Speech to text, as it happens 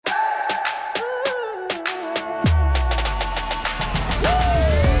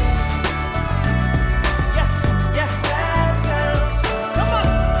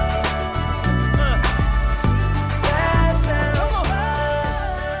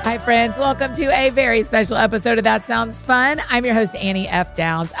Hi, friends. Welcome to a very special episode of That Sounds Fun. I'm your host, Annie F.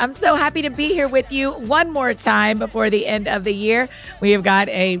 Downs. I'm so happy to be here with you one more time before the end of the year. We have got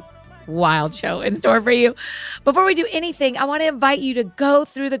a wild show in store for you. Before we do anything, I want to invite you to go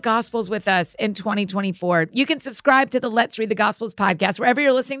through the Gospels with us in 2024. You can subscribe to the Let's Read the Gospels podcast wherever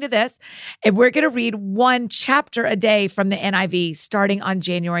you're listening to this. And we're going to read one chapter a day from the NIV starting on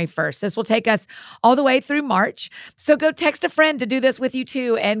January 1st. This will take us all the way through March. So go text a friend to do this with you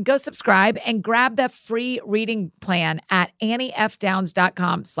too, and go subscribe and grab the free reading plan at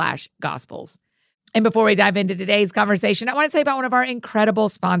anniefdowns.com/gospels. And before we dive into today's conversation, I want to say about one of our incredible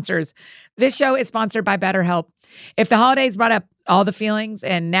sponsors. This show is sponsored by BetterHelp. If the holidays brought up all the feelings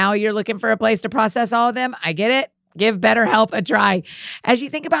and now you're looking for a place to process all of them, I get it. Give BetterHelp a try. As you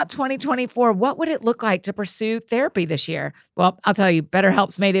think about 2024, what would it look like to pursue therapy this year? Well, I'll tell you,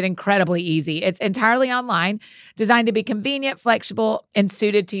 BetterHelp's made it incredibly easy. It's entirely online, designed to be convenient, flexible, and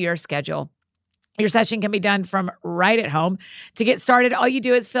suited to your schedule. Your session can be done from right at home. To get started, all you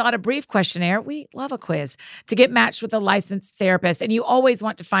do is fill out a brief questionnaire. We love a quiz to get matched with a licensed therapist, and you always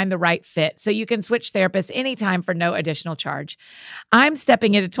want to find the right fit, so you can switch therapists anytime for no additional charge. I'm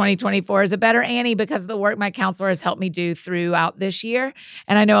stepping into 2024 as a better Annie because of the work my counselor has helped me do throughout this year,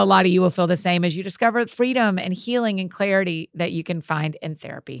 and I know a lot of you will feel the same as you discover freedom and healing and clarity that you can find in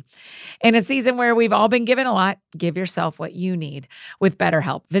therapy. In a season where we've all been given a lot, give yourself what you need with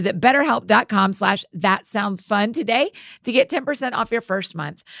BetterHelp. Visit BetterHelp.com/thatsoundsfun today to get 10% off your first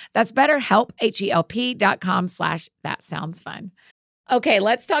month. That's BetterHelp, HELP.com/thatsoundsfun. Okay,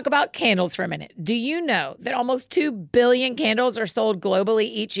 let's talk about candles for a minute. Do you know that almost 2 billion candles are sold globally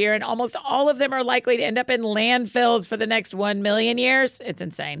each year, and almost all of them are likely to end up in landfills for the next 1 million years? It's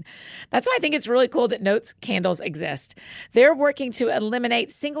insane. That's why I think it's really cool that Notes candles exist. They're working to eliminate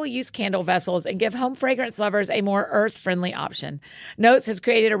single-use candle vessels and give home fragrance lovers a more earth-friendly option. Notes has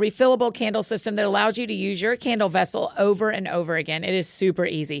created a refillable candle system that allows you to use your candle vessel over and over again. It is super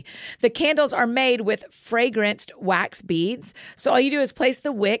easy. The candles are made with fragranced wax beads, so all you do is place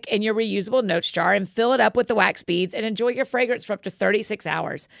the wick in your reusable Notes jar and fill it up with the wax beads and enjoy your fragrance for up to 36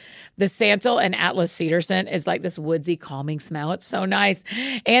 hours. The Santal and Atlas cedar scent is like this woodsy, calming smell. It's so nice.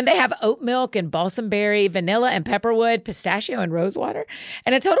 And they have oat milk and balsam berry, vanilla and pepperwood, pistachio and rosewater,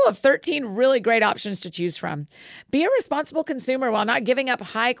 and a total of 13 really great options to choose from. Be a responsible consumer while not giving up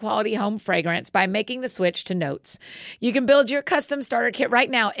high-quality home fragrance by making the switch to Notes. You can build your custom starter kit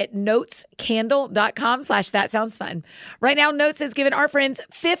right now at notescandle.com/thatsoundsfun. Right now, Notes is giving our friends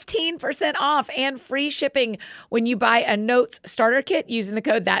 15% off and free shipping when you buy a Notes starter kit using the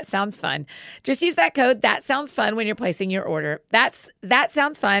code ThatSoundsFun. Just use that code ThatSoundsFun when you're placing your order. That's That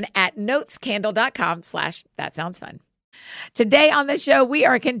Sounds Fun at notescandle.com/thatsoundsfun. Today on the show, we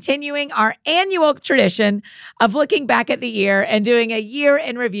are continuing our annual tradition of looking back at the year and doing a year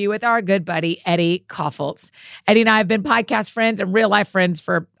in review with our good buddy, Eddie Kaufholz. Eddie and I have been podcast friends and real life friends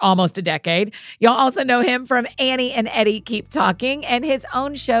for almost a decade. You'll also know him from Annie and Eddie Keep Talking and his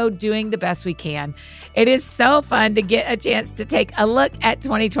own show, Doing the Best We Can. It is so fun to get a chance to take a look at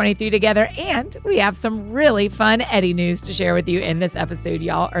 2023 together, and we have some really fun Eddie news to share with you in this episode.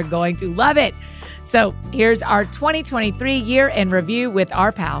 Y'all are going to love it. So here's our 2023 year in review with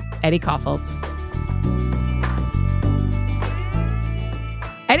our pal, Eddie Kaufholz.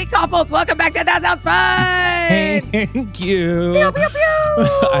 Eddie Kaufholz, welcome back to That Sounds Fun! Thank you. Pew, pew, pew.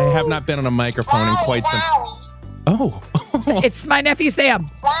 I have not been on a microphone in quite some... Oh. It's my nephew, Sam.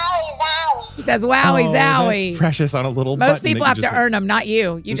 Wowie zowie. He says, wowie zowie. That's precious on a little button. Most people have to earn them, not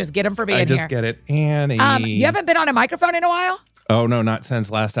you. You just get them for being here. I just get it. Annie. You haven't been on a microphone in a while? Oh, no, not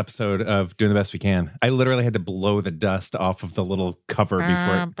since last episode of Doing the Best We Can. I literally had to blow the dust off of the little cover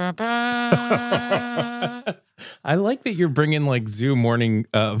before. I like that you're bringing like Zoo morning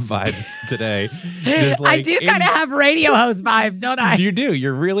vibes today. I do kind of have radio host vibes, don't I? You do.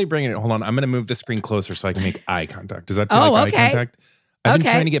 You're really bringing it. Hold on. I'm going to move the screen closer so I can make eye contact. Does that feel like eye contact? I've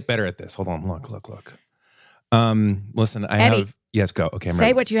been trying to get better at this. Hold on. Look. Listen, Eddie, have... Yes, go. Okay, I'm say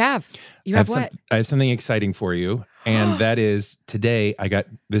ready. what you have. You have what? I have something exciting for you. And that is today I got,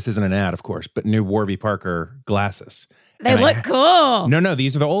 this isn't an ad, of course, but new Warby Parker glasses. They look cool. No,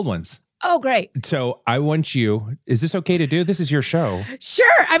 these are the old ones. Oh, great. So I want you, is this okay to do? This is your show.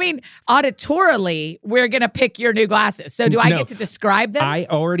 Sure. I mean, auditorily, we're going to pick your new glasses. So do I get to describe them? I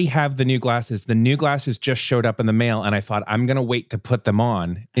already have the new glasses. The new glasses just showed up in the mail, and I thought I'm going to wait to put them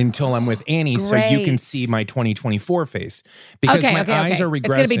on until I'm with Annie so you can see my 2024 face. Because my eyes are regressing. It's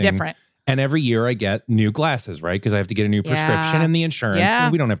going to be different. And every year I get new glasses, right? Because I have to get a new prescription and the insurance.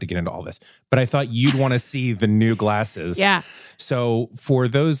 And we don't have to get into all this. But I thought you'd want to see the new glasses. Yeah. So for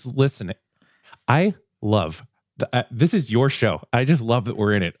those listening, I love This is your show. I just love that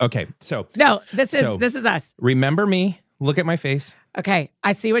we're in it. Okay, so no, this is us. Remember me. Look at my face. Okay,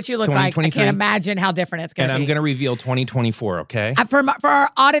 I see what you look like. I can't imagine how different it's going to be. And I'm going to reveal 2024, okay? For our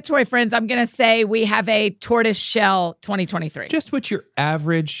auditory friends, I'm going to say we have a tortoise shell 2023. Just what your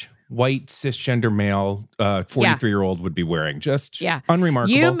average white cisgender male 43-year-old would be wearing. Just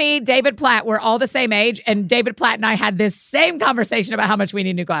unremarkable. You, me, David Platt, we're all the same age, and David Platt and I had this same conversation about how much we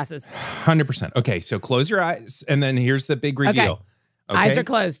need new glasses. 100%. Okay, so close your eyes, and then here's the big reveal. Okay. Eyes are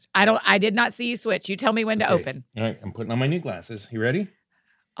closed. I did not see you switch. You tell me when to open. All right, I'm putting on my new glasses. You ready?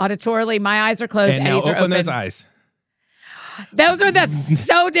 Auditorily, my eyes are closed. And now open those eyes. Those are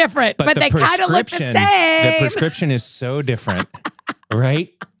so different, but they kind of look the same. The prescription is so different,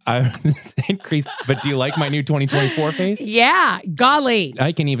 right? Increased. But do you like my new 2024 face? Yeah, golly.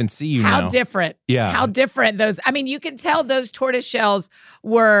 I can even see you now. How different. Yeah. How different those. I mean, you can tell those tortoise shells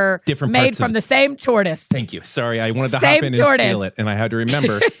were made from the same tortoise. Thank you. Sorry, I wanted to hop in and steal it, and I had to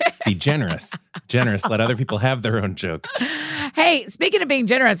remember, be generous. Generous. Let other people have their own joke. Hey, speaking of being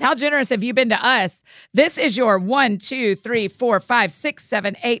generous, how generous have you been to us? This is your 1, 2, 3, 4, 5, 6,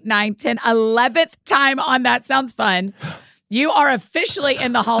 7, 8, 9, 10, 11th time on That Sounds Fun. You are officially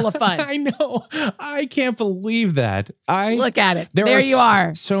in the Hall of Fun. I know. I can't believe that. Look at it. There you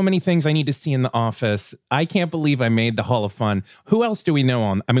are. So many things I need to see in the office. I can't believe I made the Hall of Fun. Who else do we know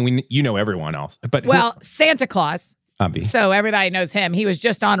on? I mean, you know everyone else. But Santa Claus. So everybody knows him. He was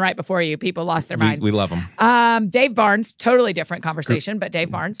just on right before you. People lost their minds. We love him. Dave Barnes, totally different conversation, but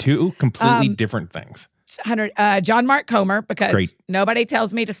Dave Barnes. Two completely different things. John Mark Comer, because nobody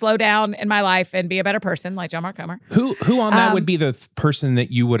tells me to slow down in my life and be a better person like John Mark Comer. Who on that would be the person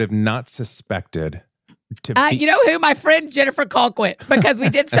that you would have not suspected to be? You know who? My friend Jennifer Colquitt, because we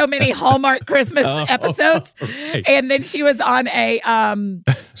did so many Hallmark Christmas episodes. Right. And then she was on a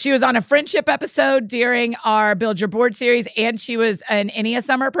friendship episode during our Build Your Board series, and she was an Enya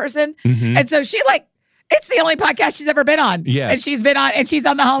Summer person. Mm-hmm. And so she it's the only podcast she's ever been on. Yeah. And she's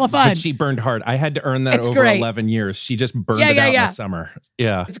on the Hall of Fun. But she burned hard. I had to earn that over 11 years. She just burned it out in the summer.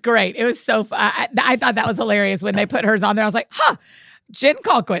 Yeah. It's great. It was so fun. I thought that was hilarious when they put hers on there. I was like, Jen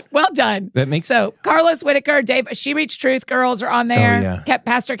Colquitt. Well done. That makes So Carlos Whitaker, Dave, She Reached Truth girls are on there. Oh, yeah.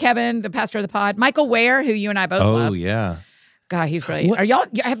 Pastor Kevin, the pastor of the pod. Michael Ware, who you and I both love. Oh, yeah. God, he's brilliant.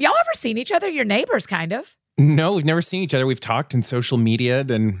 Have y'all ever seen each other? Your neighbors, kind of. No, we've never seen each other. We've talked in social media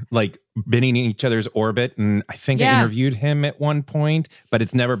and been in each other's orbit. And I think I interviewed him at one point, but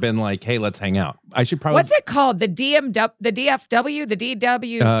it's never been like, hey, let's hang out. I should probably. What's it called? The DFW, the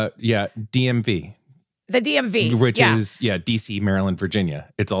DW? DMV. The DMV. Which is, DC, Maryland,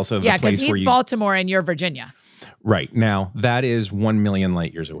 Virginia. It's also the place where because he's Baltimore and you're Virginia. Right. Now, that is 1 million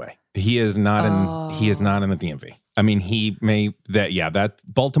light years away. He is not in the DMV. I mean, that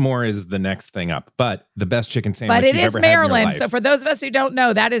Baltimore is the next thing up, but the best chicken sandwich you've ever had in your life. But it is Maryland, so for those of us who don't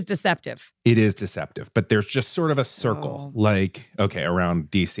know, that is deceptive. It is deceptive, but there's just sort of a circle,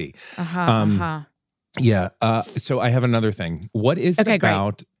 around DC. Yeah. So I have another thing. What is it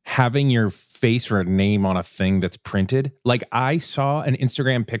about having your face or a name on a thing that's printed? Like, I saw an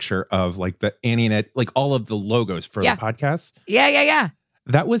Instagram picture of the Annie and Ed, all of the logos for the podcasts. Yeah.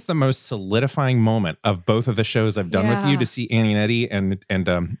 That was the most solidifying moment of both of the shows I've done with you, to see Annie and Eddie and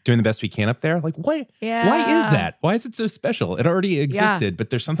doing the best we can up there. Why is that? Why is it so special? It already existed, but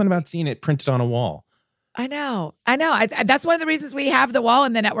there's something about seeing it printed on a wall. I know. That's one of the reasons we have the wall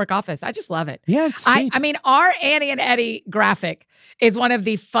in the network office. I just love it. Yeah, it's sweet. I mean, our Annie and Eddie graphic is one of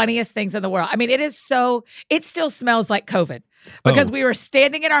the funniest things in the world. I mean, it still smells like COVID. Because we were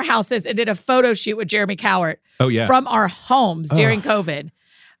standing in our houses and did a photo shoot with Jeremy Cowart from our homes during COVID.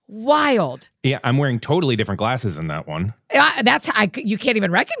 Wild. Yeah, I'm wearing totally different glasses in that one. You can't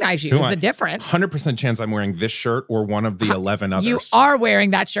even recognize you. Is the difference. 100% chance I'm wearing this shirt or one of the 11 others. You are wearing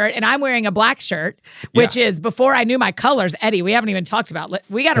that shirt, and I'm wearing a black shirt, which is before I knew my colors. Eddie, we haven't even talked about.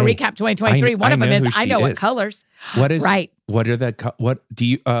 We got to recap 2023. One of them is I know what colors. What is right? What are that? What do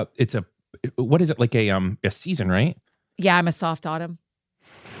you? It's a. What is it like a season, right? Yeah, I'm a soft autumn.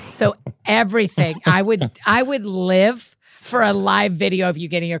 So everything I would live for a live video of you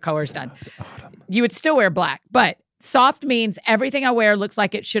getting your colors done. You would still wear black, but soft means everything I wear looks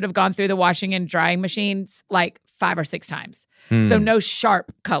like it should have gone through the washing and drying machines 5 or 6 times. So no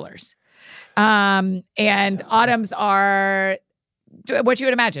sharp colors. And autumns are what you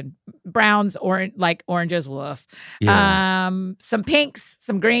would imagine. Browns, oranges, woof. Yeah. Some pinks,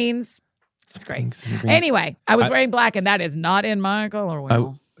 some greens. It's great. Anyway, I was wearing black, and that is not in my color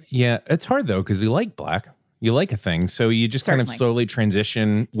wheel. Yeah, it's hard, though, because you like black. You like a thing. So you just kind of slowly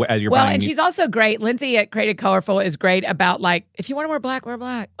transition as you're buying. Well, and she's also great. Lindsay at Created Colorful is great about like, if you want to wear black, wear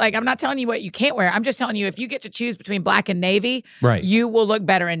black. Like, I'm not telling you what you can't wear. I'm just telling you if you get to choose between black and navy, you will look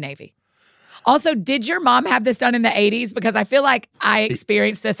better in navy. Also, did your mom have this done in the 80s? Because I feel like I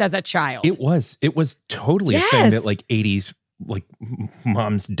experienced this as a child. It was totally a thing that like 80s like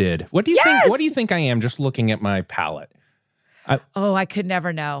moms did. What do you think? What do you think I am just looking at my palette? I could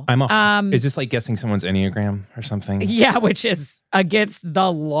never know. Is this like guessing someone's Enneagram or something? Yeah, which is against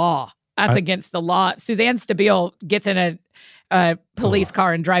the law. That's against the law. Suzanne Stabile gets in a police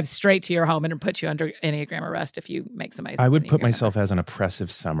car and drives straight to your home and puts you under Enneagram arrest if you make somebody. I would put myself as an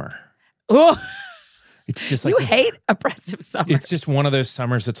oppressive summer. Oh, it's just like you hate oppressive summers. It's just one of those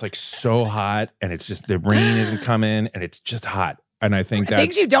summers that's like so hot, and it's just the rain isn't coming, and it's just hot. And I think that's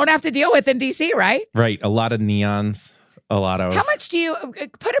things you don't have to deal with in DC, right? Right. A lot of neons. A lot of. How much do you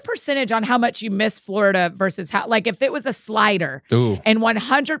put a percentage on how much you miss Florida versus how? Like if it was a slider, and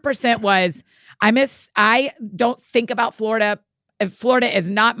 100% was I don't think about Florida. If Florida is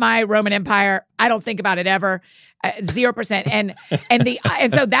not my Roman Empire, I don't think about it ever. 0%. And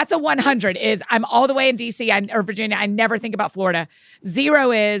so that's a 100 is I'm all the way in DC or Virginia. I never think about Florida.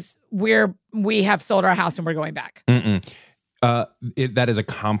 0 is we have sold our house and we're going back. That is a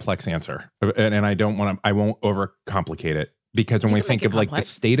complex answer, and I won't overcomplicate it because when we think of like the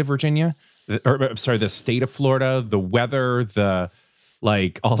state of Virginia, the state of Florida, the weather,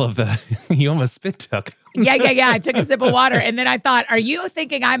 like all of the, you almost spit took. Yeah. I took a sip of water and then I thought, are you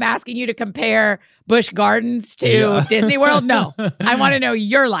thinking I'm asking you to compare Busch Gardens to Disney World? No, I want to know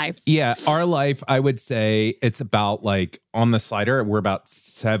your life. Yeah, our life, I would say it's about like on the slider, we're about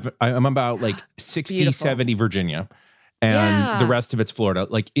 7, I'm about like 60, Beautiful. 70 Virginia. And the rest of it's Florida.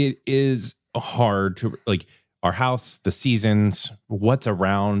 Like it is hard to like our house, the seasons, what's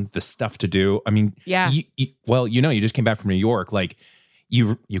around, the stuff to do. I mean, you just came back from New York. Like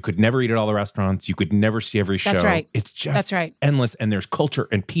you could never eat at all the restaurants. You could never see every show. That's right. It's just endless. And there's culture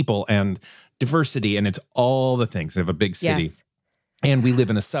and people and diversity. And it's all the things of a big city. Yes. And we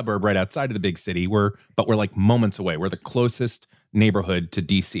live in a suburb right outside of the big city. But we're like moments away. We're the closest neighborhood to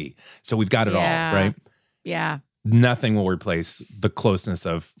DC. So we've got it all, right? Yeah. Nothing will replace the closeness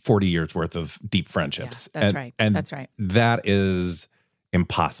of 40 years worth of deep friendships. Yeah, that's right. And that's right. That is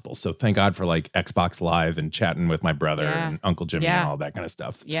impossible. So thank God for like Xbox Live and chatting with my brother and Uncle Jimmy and all that kind of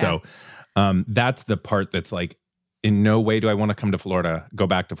stuff. Yeah. So that's the part that's like, in no way do I want to come to Florida, go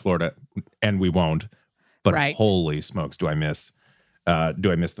back to Florida, and we won't. But holy smokes, do I miss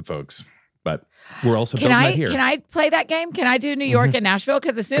the folks. But we're also building that here. Can I play that game? Can I do New York and Nashville?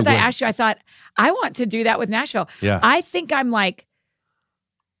 Because as soon as I asked you, I thought, I want to do that with Nashville. Yeah. I think I'm like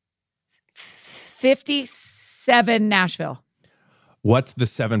 57 Nashville. What's the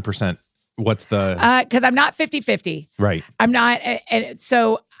 7%? What's the... Because I'm not 50-50. Right. I'm not. And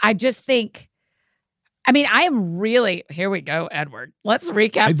so I just think... I mean, I am really... Here we go, Edward. Let's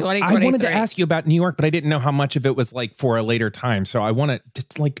recap 2023. I wanted to ask you about New York, but I didn't know how much of it was like for a later time. So I want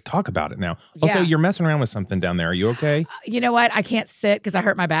to like talk about it now. Also, you're messing around with something down there. Are you okay? You know what? I can't sit because I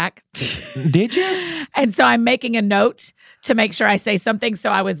hurt my back. Did you? And so I'm making a note to make sure I say something.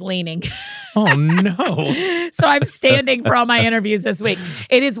 So I was leaning. Oh, no. So I'm standing for all my interviews this week.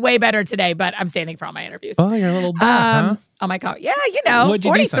 It is way better today, but I'm standing for all my interviews. Oh, you're a little back, huh? Oh, my God. Yeah,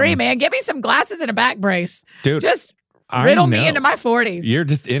 43, man. Give me some glasses and a back brace. Dude. Just riddle me into my 40s. You're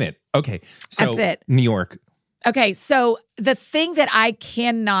just in it. Okay. So that's it. New York. Okay. So the thing that I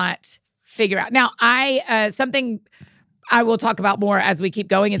cannot figure out. Now, something I will talk about more as we keep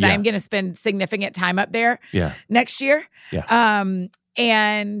going is I am going to spend significant time up there next year. Yeah.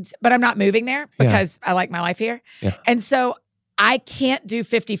 But I'm not moving there because I like my life here. Yeah. And so I can't do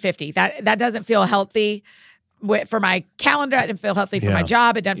 50-50. That doesn't feel healthy for my calendar. It doesn't feel healthy for my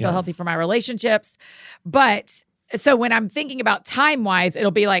job. It doesn't feel healthy for my relationships. But so when I'm thinking about time-wise,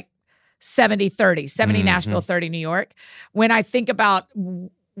 it'll be like 70-30, 70 Nashville, 30 New York. When I think about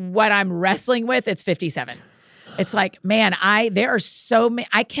what I'm wrestling with, it's 57. It's like, man, there are so many,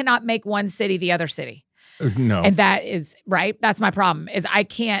 I cannot make one city the other city. No. And that is, right? That's my problem, is I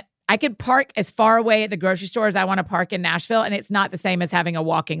can park as far away at the grocery store as I want to park in Nashville, and it's not the same as having a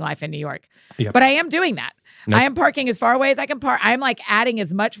walking life in New York. Yep. But I am doing that. Nope. I am parking as far away as I can park. I'm like adding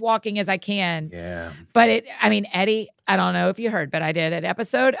as much walking as I can. Yeah. But Eddie, I don't know if you heard, but I did an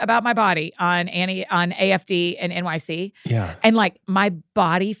episode about my body on AFD and NYC. Yeah. And like my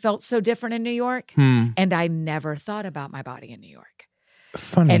body felt so different in New York. And I never thought about my body in New York.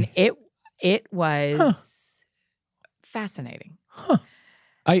 Funny. And it was fascinating. Huh.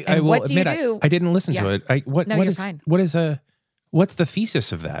 I will admit, I didn't listen to it. You're fine. What's the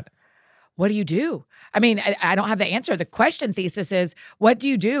thesis of that? what do you do? I mean, I don't have the answer. The question thesis is, what do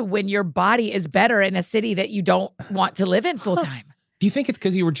you do when your body is better in a city that you don't want to live in full time? Do you think it's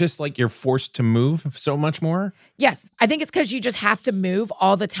because you were just like, you're forced to move so much more? Yes. I think it's because you just have to move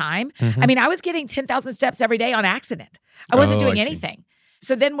all the time. I mean, I was getting 10,000 steps every day on accident. I wasn't doing anything.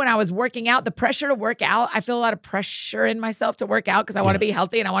 So then when I was working out, the pressure to work out, I feel a lot of pressure in myself to work out because I want to be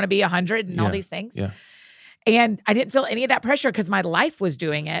healthy and I want to be 100 and all these things. Yeah. And I didn't feel any of that pressure because my life was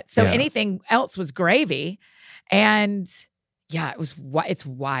doing it. So anything else was gravy. And yeah, it's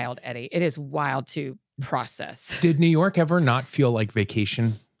wild, Eddie. It is wild to process. Did New York ever not feel like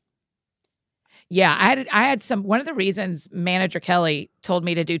vacation? Yeah, I had one of the reasons manager Kelly told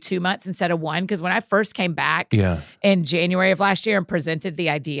me to do 2 months instead of 1, because when I first came back in January of last year and presented the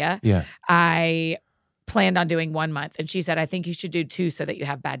idea, I planned on doing 1 month. And she said, I think you should do 2 so that you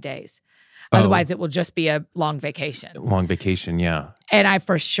have bad days. Otherwise, it will just be a long vacation. Long vacation, yeah. And I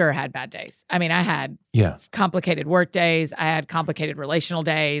for sure had bad days. I mean, I had complicated work days. I had complicated relational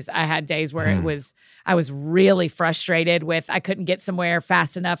days. I had days where I was really frustrated with I couldn't get somewhere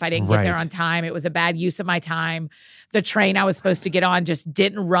fast enough. I didn't get there on time. It was a bad use of my time. The train I was supposed to get on just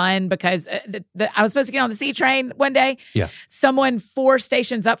didn't run because I was supposed to get on the C train one day. Yeah. Someone 4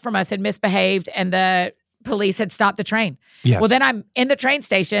 stations up from us had misbehaved and the police had stopped the train. Yes. Well, then I'm in the train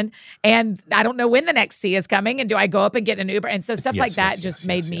station and I don't know when the next C is coming. And do I go up and get an Uber? And so stuff like that just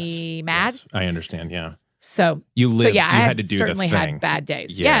made me mad. Yes. I understand. Yeah. So you had to do certainly the thing. had bad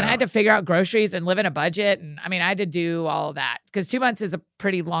days. Yeah. And I had to figure out groceries and live in a budget. And I mean, I had to do all of that because 2 months is a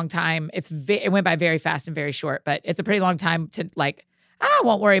pretty long time. It went by very fast and very short, but it's a pretty long time to I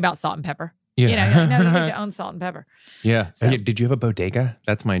won't worry about salt and pepper. Yeah. You know, you need to own salt and pepper. Yeah. So. Did you have a bodega?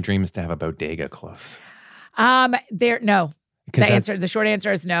 That's my dream, is to have a bodega close. No. The short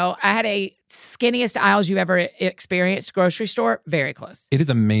answer is no. I had a skinniest aisles you've ever experienced grocery store, very close. It is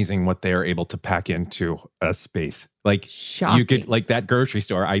amazing what they are able to pack into a space. Like shocking. You could, like that grocery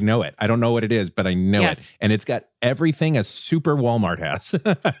store, I know it. I don't know what it is, but I know it. And it's got everything a super Walmart has.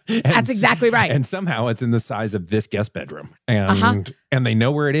 That's exactly right. And somehow it's in the size of this guest bedroom. And they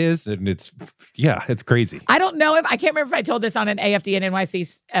know where it is. And it's crazy. I don't know I can't remember if I told this on an AFD and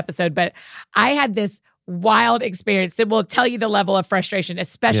NYC episode, but I had this wild experience that will tell you the level of frustration,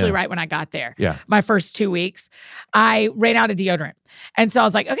 especially right when I got there. Yeah. My first 2 weeks, I ran out of deodorant. And so I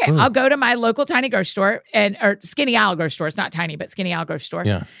was like, okay, I'll go to my local tiny grocery store or skinny aisle grocery store. It's not tiny, but skinny aisle grocery store.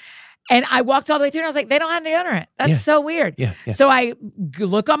 Yeah. And I walked all the way through and I was like, they don't have deodorant. That's so weird. Yeah. So I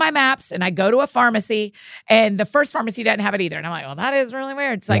look on my maps and I go to a pharmacy and the first pharmacy doesn't have it either. And I'm like, well, that is really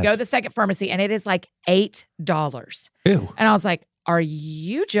weird. So I go to the second pharmacy and it is like $8. Ew. And I was like, are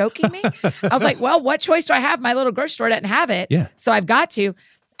you joking me? I was like, well, what choice do I have? My little grocery store doesn't have it. Yeah. So I've got to.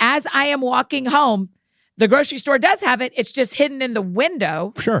 As I am walking home, the grocery store does have it. It's just hidden in the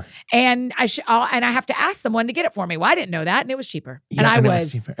window. Sure. And I have to ask someone to get it for me. Well, I didn't know that. And it was cheaper. Yeah, and it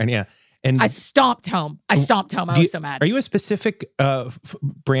was cheaper. And I stomped home. I was so mad. Are you a specific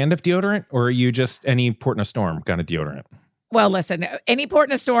brand of deodorant, or are you just any port in a storm kind of deodorant? Well, listen, any port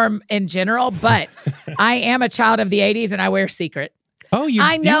in a storm in general, but I am a child of the 80s and I wear Secret. Oh,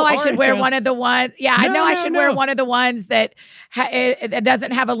 I know I should wear one of the ones. Yeah, I know I should wear one of the ones that it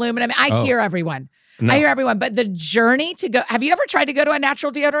doesn't have aluminum. I hear everyone. No. I hear everyone. But the journey to go, have you ever tried to go to a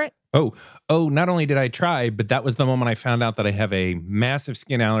natural deodorant? Oh, not only did I try, but that was the moment I found out that I have a massive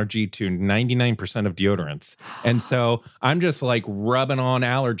skin allergy to 99% of deodorants. And so I'm just like rubbing on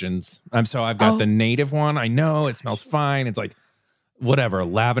allergens. So I've got the native one. I know it smells fine. It's like whatever,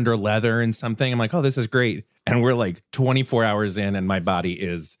 lavender leather and something. I'm like, oh, this is great. And we're like 24 hours in and my body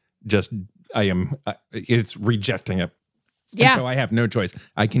is just, it's rejecting it. Yeah. And so I have no choice.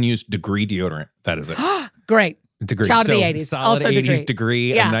 I can use Degree deodorant. That is it. Great. Degree. Child of the 80s. Solid Also 80s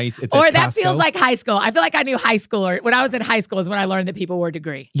degree. Yeah. Nice. It's or at that Costco. Feels like high school. I feel like I knew high school. Or when I was in high school is when I learned that people wore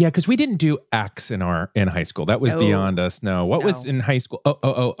Degree. Yeah, because we didn't do Axe in high school. That was beyond us. No. What was in high school?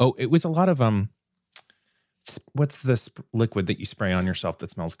 Oh. It was a lot of what's this liquid that you spray on yourself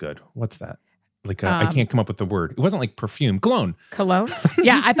that smells good? What's that? Like I can't come up with the word. It wasn't like perfume. Cologne.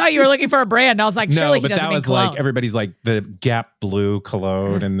 Yeah, I thought you were looking for a brand. I was like, surely he doesn't mean cologne. No, but that was like everybody's like the Gap Blue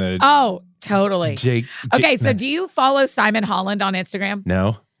cologne and the totally. Okay, so do you follow Simon Holland on Instagram?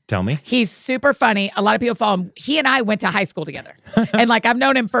 No. Tell me. He's super funny. A lot of people follow him. He and I went to high school together. And I've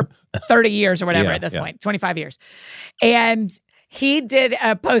known him for 30 years or whatever at this point, 25 years. And he did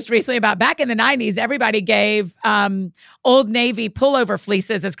a post recently about back in the 90s, everybody gave Old Navy pullover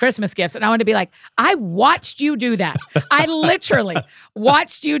fleeces as Christmas gifts. And I want to be like, I watched you do that. I literally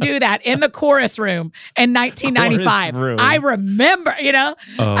watched you do that in the chorus room in 1995. I remember,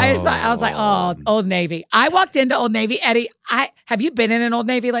 I was like, oh, Old Navy. I walked into Old Navy, Eddie. Have you been in an Old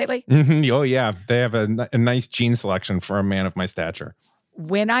Navy lately? Mm-hmm. Oh, yeah. They have a nice jean selection for a man of my stature.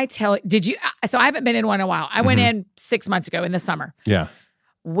 When I tell, so I haven't been in one in a while. I went in 6 months ago in the summer. Yeah.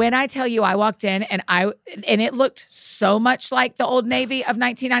 When I tell you I walked in and it looked so much like the Old Navy of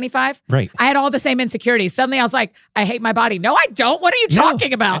 1995. Right. I had all the same insecurities. Suddenly I was like, I hate my body. No, I don't. What are you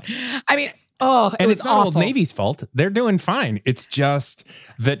talking about? I mean, and it's not awful. Old Navy's fault. They're doing fine. It's just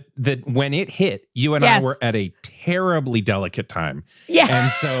that when it hit, you and I were at a terribly delicate time. Yeah.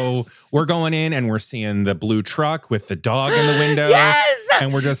 And so we're going in and we're seeing the blue truck with the dog in the window. Yes.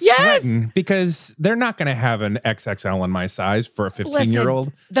 And we're just sweating because they're not going to have an XXL in my size for a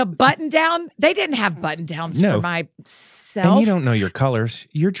 15-year-old. The button down, they didn't have button downs for myself. And you don't know your colors.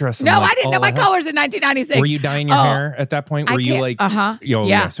 You're dressing I didn't know my colors in 1996. Were you dyeing your hair at that point? Were you like,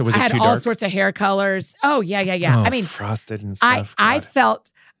 yeah. So was it too dark? I had all sorts of hair colors. Oh, yeah. Oh, I mean, frosted and stuff.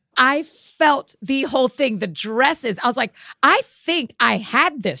 I felt the whole thing, the dresses. I was like, I think I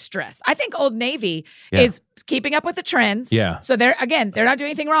had this dress. I think Old Navy is keeping up with the trends. Yeah. So they're not doing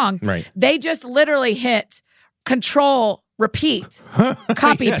anything wrong. Right. They just literally hit control, repeat,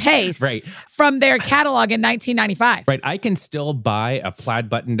 copy, paste from their catalog in 1995. Right. I can still buy a plaid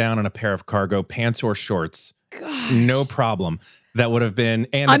button down and a pair of cargo pants or shorts. Gosh. No problem. That would have been,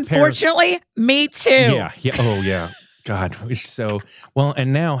 and unfortunately, me too. Yeah. Oh, yeah. God, so well,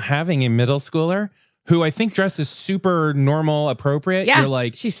 and now having a middle schooler who I think dresses super normal, appropriate. Yeah, you're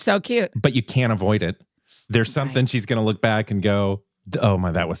like, she's so cute, but you can't avoid it. There's something she's going to look back and go, "Oh my,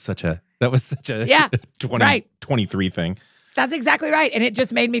 that was such a 23 thing." That's exactly right, and it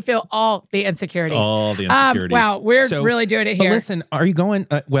just made me feel all the insecurities. Wow, we're really doing it here. But listen, are you going?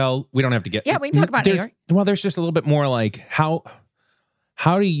 Well, we don't have to get. Yeah, we can talk about New York. Well, there's just a little bit more like how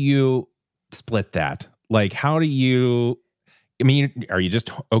do you split that? Like, how do you, I mean, are you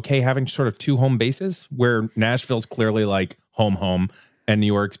just okay having sort of two home bases where Nashville's clearly like home and New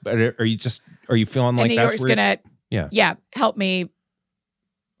York's, but are you feeling like New that's York's gonna help me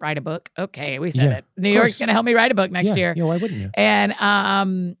write a book? Okay, we said it. New York's gonna help me write a book next year. Yeah, why wouldn't you?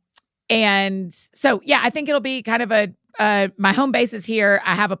 And so, I think it'll be kind of my home base is here.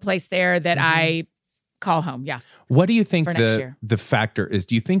 I have a place there that I call home. Yeah. What do you think the factor is?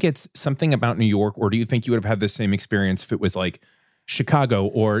 Do you think it's something about New York, or do you think you would have had the same experience if it was like Chicago,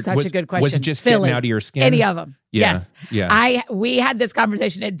 or a good question. Was it just Philly, getting out of your skin? Any of them. Yeah. Yes. Yeah. We had this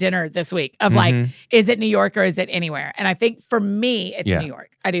conversation at dinner this week of like, is it New York or is it anywhere? And I think for me, it's New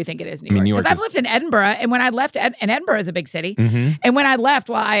York. I do think it is New York. Because I've lived in Edinburgh, and when I left, and Edinburgh is a big city. And when I left,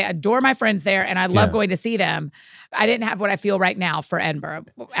 while I adore my friends there and I love going to see them, I didn't have what I feel right now for Edinburgh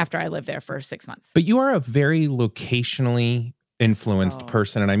after I lived there for 6 months. But you are a very locationally influenced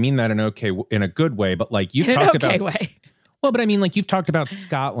person, and I mean that in a good way. But like you've talked about, well, but I mean like you've talked about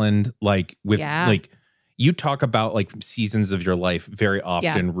Scotland, like with like you talk about like seasons of your life very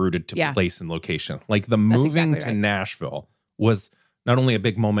often rooted to place and location. Like the moving to Nashville was not only a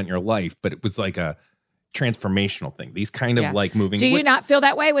big moment in your life, but it was like a transformational thing. These kind of like moving. Do you not feel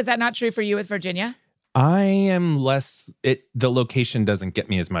that way? Was that not true for you with Virginia? I am less, the location doesn't get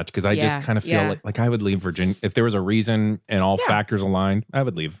me as much because I just kind of feel like I would leave Virginia. If there was a reason and all factors aligned, I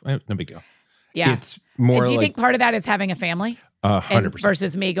would leave. No big deal. Yeah. It's more do you think part of that is having a family? 100%.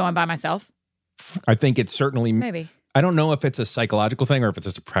 Versus me going by myself? I think it's certainly, maybe. I don't know if it's a psychological thing or if it's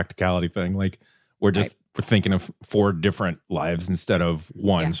just a practicality thing. Like we're thinking of 4 different lives instead of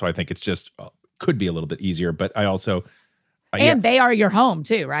one. Yeah. So I think it's just, could be a little bit easier, but I also. And they are your home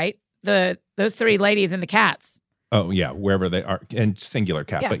too, right? Those 3 ladies and the cats. Oh, yeah, wherever they are. And singular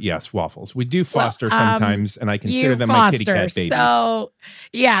cat, but yes, Waffles. We do foster sometimes, and I consider them my kitty cat babies. So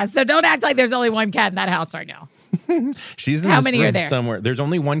don't act like there's only one cat in that house right now. She's in this room somewhere. There's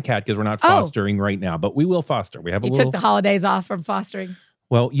only one cat because we're not fostering right now, but we will foster. We have took the holidays off from fostering?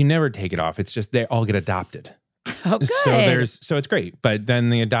 Well, you never take it off. It's just they all get adopted. Oh, good. So it's great, but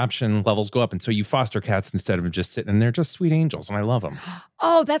then the adoption levels go up, and so you foster cats instead of just sitting, and they're just sweet angels, and I love them.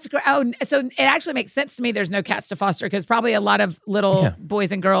 Oh, that's great. Oh, so it actually makes sense to me. There's no cats to foster because probably a lot of little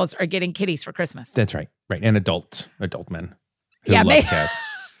boys and girls are getting kitties for Christmas. That's right, and adult men who love cats.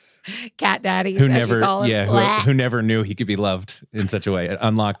 Cat daddies, who never knew he could be loved in such a way. It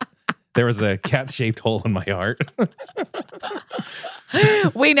unlocked. There was a cat-shaped hole in my heart.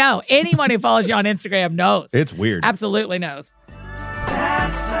 We know. Anyone who follows you on Instagram knows. It's weird. Absolutely knows.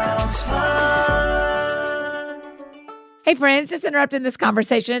 That sounds fun. Hey friends, just interrupting this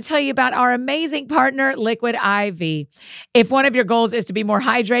conversation to tell you about our amazing partner, Liquid IV. If one of your goals is to be more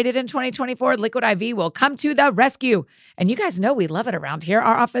hydrated in 2024, Liquid IV will come to the rescue. And you guys know we love it around here.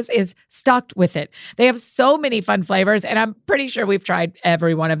 Our office is stocked with it. They have so many fun flavors, and I'm pretty sure we've tried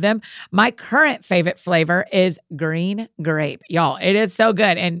every one of them. My current favorite flavor is green grape. Y'all, it is so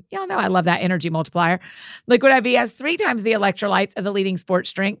good. And y'all know I love that energy multiplier. Liquid IV has 3 times the electrolytes of the leading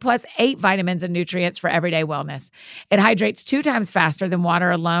sports drink, plus 8 vitamins and nutrients for everyday wellness. It hydrates 2 times faster than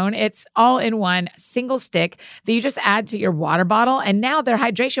water alone. It's all in one single stick that you just add to your water bottle. And now their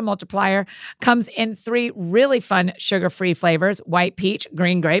hydration multiplier comes in 3 really fun sugar-free flavors: white peach,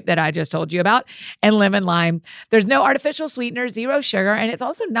 green grape that I just told you about, and lemon lime. There's no artificial sweetener, 0 sugar, and it's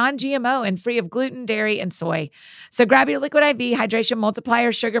also non-GMO and free of gluten, dairy, and soy. So grab your Liquid IV hydration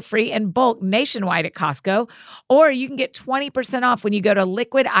multiplier sugar-free in bulk nationwide at Costco, or you can get 20% off when you go to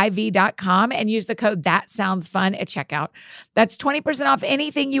liquidiv.com and use the code ThatSoundsFun at checkout. That's 20% off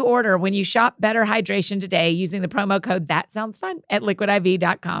anything you order when you shop Better Hydration today using the promo code ThatSoundsFun at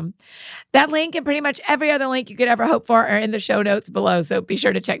liquidiv.com. That link and pretty much every other link you could ever hope for are in the show notes below, so be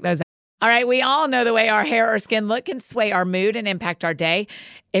sure to check those out. All right, we all know the way our hair or skin look can sway our mood and impact our day.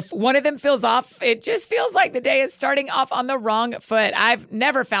 If one of them feels off, it just feels like the day is starting off on the wrong foot. I've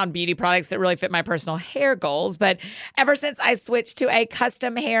never found beauty products that really fit my personal hair goals, but ever since I switched to a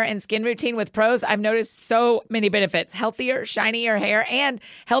custom hair and skin routine with Prose, I've noticed so many benefits: healthier, shinier hair, and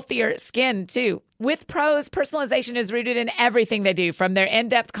healthier skin too. With Prose, personalization is rooted in everything they do, from their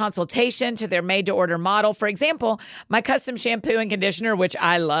in-depth consultation to their made-to-order model. For example, my custom shampoo and conditioner, which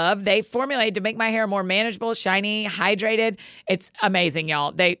I love, they formulated to make my hair more manageable, shiny, hydrated. It's amazing,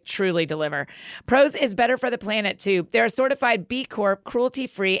 y'all. They truly deliver. Prose is better for the planet, too. They're a certified B Corp,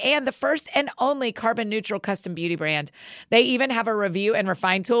 cruelty-free, and the first and only carbon-neutral custom beauty brand. They even have a review and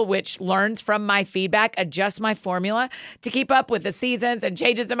refine tool, which learns from my feedback, adjusts my formula to keep up with the seasons and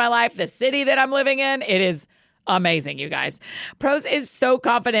changes in my life, the city that I'm living in. It is amazing, you guys. Prose is so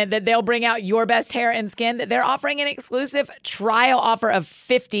confident that they'll bring out your best hair and skin that they're offering an exclusive trial offer of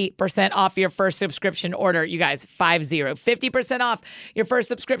 50% off your first subscription order. You guys, 50% off your first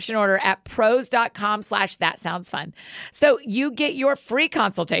subscription order at prose.com/thatsoundsfun. So you get your free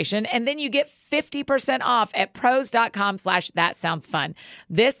consultation and then you get 50% off at prose.com/thatsoundsfun.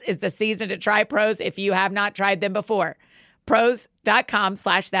 This is the season to try Prose if you have not tried them before.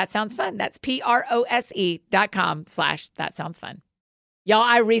 Prose.com/thatsoundsfun. That's PROSE.com/thatsoundsfun. Y'all,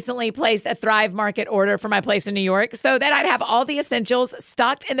 I recently placed a Thrive Market order for my place in New York so that I'd have all the essentials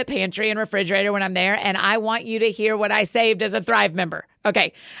stocked in the pantry and refrigerator when I'm there. And I want you to hear what I saved as a Thrive member.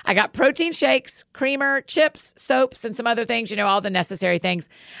 Okay, I got protein shakes, creamer, chips, soaps, and some other things, you know, all the necessary things.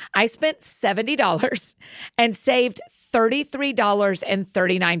 I spent $70 and saved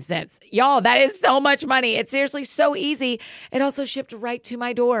 $33.39. Y'all, that is so much money. It's seriously so easy. It also shipped right to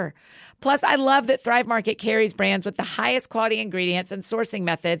my door. Plus, I love that Thrive Market carries brands with the highest quality ingredients and sourcing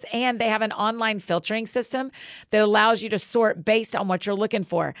methods, and they have an online filtering system that allows you to sort based on what you're looking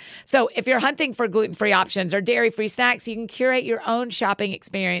for. So if you're hunting for gluten-free options or dairy-free snacks, you can curate your own shopping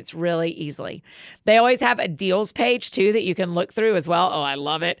experience really easily. They always have a deals page, too, that you can look through as well. Oh, I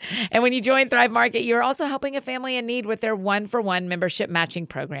love it. And when you join Thrive Market, you're also helping a family in need with their 1-for-1 membership matching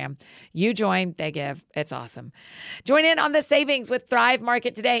program. You join, they give. It's awesome. Join in on the savings with Thrive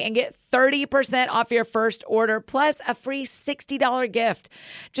Market today and get 30% off your first order, plus a free $60 gift.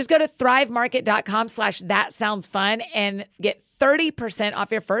 Just go to thrivemarket.com/thatsoundsfun and get 30%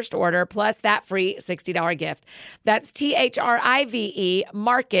 off your first order, plus that free $60 gift. That's THRIVE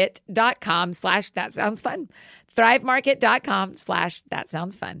market.com/thatsoundsfun.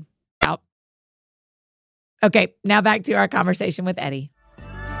 thrivemarket.com/thatsoundsfun. Out. Okay, now back to our conversation with Eddie.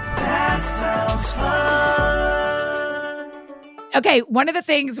 That sounds fun. Okay, one of the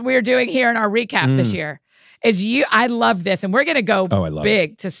things we're doing here in our recap this year is I love this, and we're going to go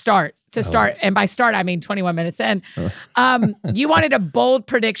big to start. And by start, I mean 21 minutes in. You wanted a bold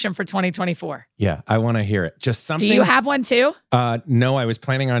prediction for 2024. Yeah, I want to hear it. Just something. Do you have one too? No, I was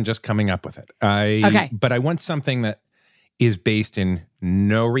planning on just coming up with it. But I want something that is based in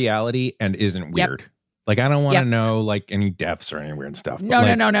no reality and isn't weird. Yep. Like, I don't want to know like any deaths or any weird stuff. No.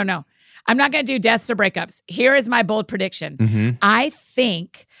 I'm not going to do deaths or breakups. Here is my bold prediction. Mm-hmm. I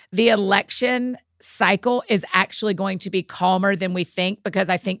think the election cycle is actually going to be calmer than we think because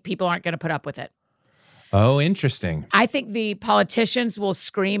I think people aren't going to put up with it. Oh, interesting. I think the politicians will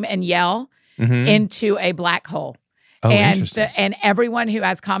scream and yell into a black hole. Oh, interesting. And everyone who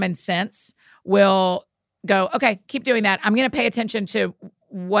has common sense will go, okay, keep doing that. I'm going to pay attention to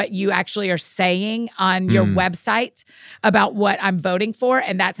what you actually are saying on your website about what I'm voting for,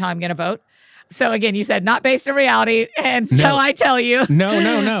 and that's how I'm going to vote. So again, you said not based in reality. And so I tell you.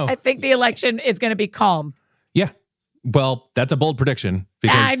 No. I think the election is going to be calm. Yeah. Well, that's a bold prediction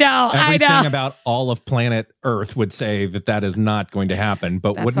because everything about all of planet Earth would say that is not going to happen.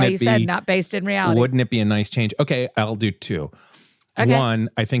 But that's why you said not based in reality. Wouldn't it be a nice change? Okay, I'll do two. Okay. One,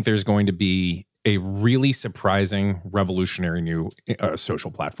 I think there's going to be a really surprising, revolutionary new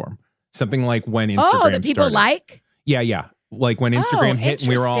social platform. Something like when Instagram that people started. like? Yeah. Like when Instagram hit and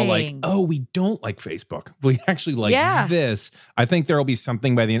we were all like, oh, we don't like Facebook. We actually like this. I think there will be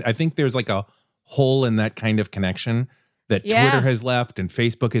something by the end. I think there's like a hole in that kind of connection that Twitter has left and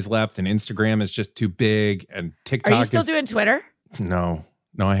Facebook has left and Instagram is just too big and TikTok. Are you still doing Twitter? No,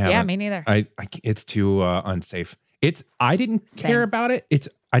 I haven't. Yeah, me neither. It's too unsafe. I didn't care about it.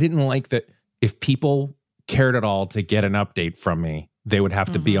 I didn't like that if people cared at all to get an update from me, they would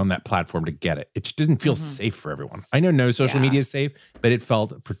have to be on that platform to get it. It just didn't feel safe for everyone. I know no social media is safe, but it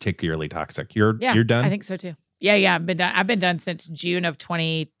felt particularly toxic. You're done? I think so too. Yeah, I've been done. I've been done since June of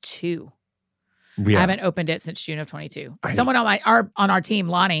 22. Yeah. I haven't opened it since June of 22. Someone on our team,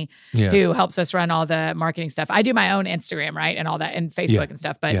 Lonnie, who helps us run all the marketing stuff. I do my own Instagram, right, and all that, and Facebook and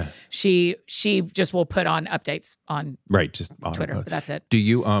stuff. But she just will put on updates on just Twitter. But that's it. Do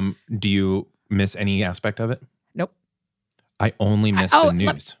you miss any aspect of it? Nope. I only miss the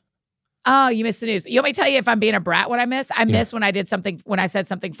news. You miss the news. You want me to tell you if I'm being a brat what I miss? I miss when I said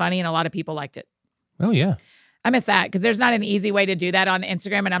something funny and a lot of people liked it. Oh yeah. I miss that because there's not an easy way to do that on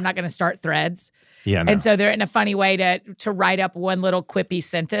Instagram, and I'm not going to start threads. Yeah, no. And so they're in a funny way to write up one little quippy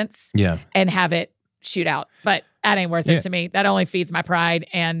sentence and have it shoot out. But that ain't worth it to me. That only feeds my pride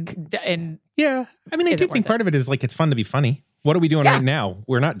and yeah. I mean, I do think part of it is like it's fun to be funny. What are we doing right now?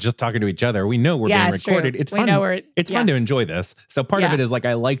 We're not just talking to each other. We know we're being recorded. True. It's fun. It's fun to enjoy this. So part of it is like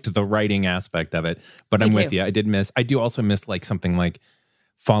I liked the writing aspect of it, but I'm with you. I do also miss like something like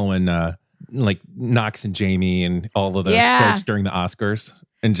following like Knox and Jamie and all of those folks during the Oscars.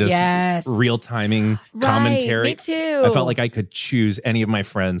 And just real timing commentary. Me too. I felt like I could choose any of my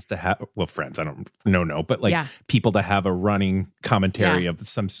friends to have, friends, I don't know, but like people to have a running commentary of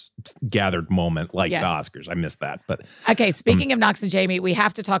some gathered moment like the Oscars. I missed that. But okay, speaking of Knox and Jamie, we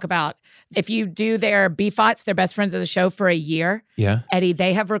have to talk about if you do their BFOTs, their best friends of the show for a year. Yeah. Eddie,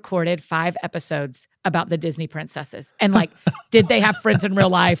 they have recorded 5 episodes about the Disney princesses. And like, did they have friends in real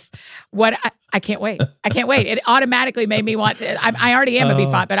life? I can't wait. It automatically made me want to. I already am a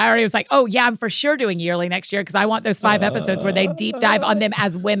BFOT, but I already was like, oh yeah, I'm for sure doing yearly next year because I want those 5 episodes where they deep dive on them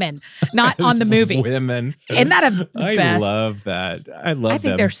as women, not on the movie. Women. Isn't that a best? I love that. I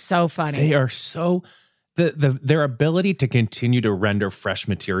think they're so funny. They are so their ability to continue to render fresh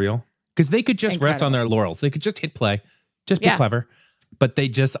material because they could just rest on their laurels. They could just hit play, just be clever. But they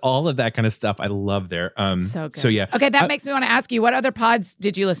just, all of that kind of stuff, I love their, so good. So yeah. Okay, that makes me want to ask you, what other pods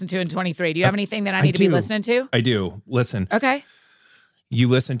did you listen to in 23? Do you have anything that I need to be listening to? I do. Listen. Okay. You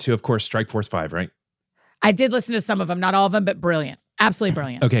listen to, of course, Strike Force 5, right? I did listen to some of them, not all of them, but brilliant. Absolutely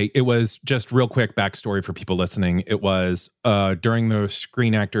brilliant. Okay, it was just real quick backstory for people listening. It was during the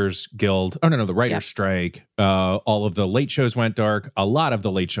Screen Actors Guild, the writer's strike, all of the late shows went dark. A lot of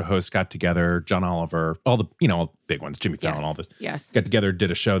the late show hosts got together, John Oliver, all the, big ones, Jimmy Fallon, all this. Yes. Got together,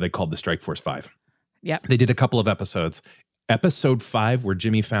 did a show they called the Strike Force 5. Yep. They did a couple of episodes. Episode 5, where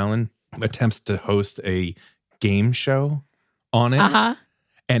Jimmy Fallon attempts to host a game show on it. Uh-huh.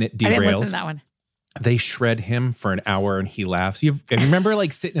 And it derails. I didn't listen to that one. They shred him for an hour and he laughs. You remember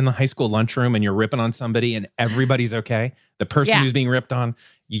like sitting in the high school lunchroom and you're ripping on somebody and everybody's okay? The person who's being ripped on,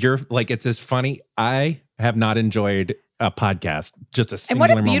 you're like, it's as funny. I have not enjoyed a podcast, just a singular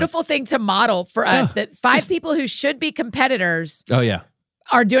moment. And what a beautiful thing to model for us that 5 people who should be competitors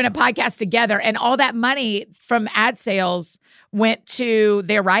are doing a podcast together. And all that money from ad sales went to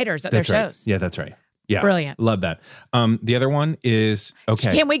their writers at their shows. Yeah, that's right. Yeah. Brilliant. Love that. The other one is,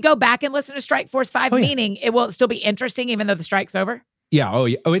 okay. Can we go back and listen to Strike Force 5? Meaning it will still be interesting even though the strike's over? Yeah. Oh,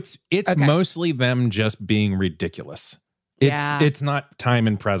 yeah. Oh, it's mostly them just being ridiculous. It's not time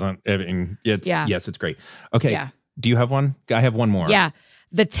and present. I mean, yes, it's great. Okay. Yeah. Do you have one? I have one more. Yeah.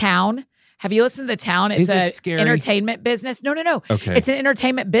 The Town. Have you listened to The Town? It's scary? Entertainment business. No. Okay. It's an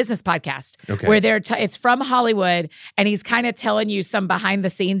entertainment business podcast where it's from Hollywood and he's kind of telling you some behind the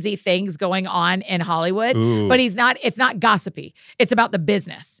scenesy things going on in Hollywood, but it's not gossipy. It's about the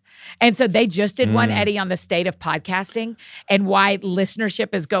business. And so they just did one, Eddie, on the state of podcasting and why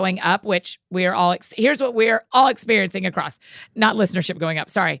listenership is going up, which here's what we're all experiencing across, not listenership going up.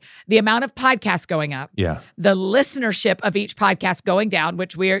 Sorry. The amount of podcasts going up. Yeah. The listenership of each podcast going down,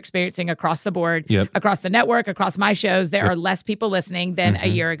 which we are experiencing across across the board, across the network, across my shows. There are less people listening than a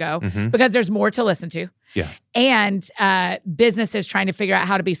year ago because there's more to listen to. Yeah. And businesses trying to figure out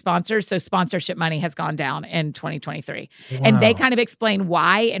how to be sponsors. So sponsorship money has gone down in 2023. Wow. And they kind of explain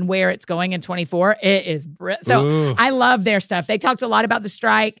why and where it's going in 24. It is so I love their stuff. They talked a lot about the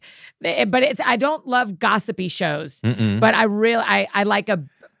strike, but I don't love gossipy shows, but I like an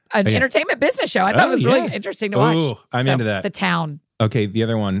entertainment business show. I thought it was really interesting to watch. I'm into that. The Town. Okay, the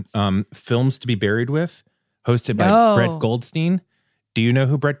other one, Films to be Buried With, hosted by Brett Goldstein. Do you know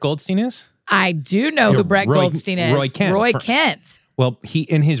who Brett Goldstein is? I do know who Brett Goldstein is. Roy Kent. Well, he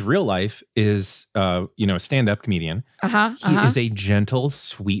in his real life is, a stand-up comedian. He is a gentle,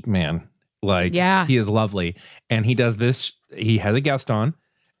 sweet man. He is lovely. And he does this. He has a guest on,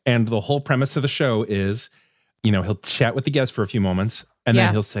 and the whole premise of the show is, he'll chat with the guest for a few moments, and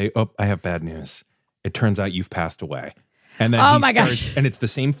then he'll say, "Oh, I have bad news. It turns out you've passed away." And then gosh. And it's the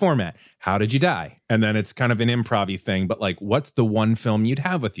same format. How did you die? And then it's kind of an improv-y thing, but what's the one film you'd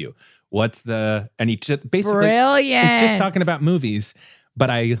have with you? And he just basically, brilliant. It's just talking about movies, but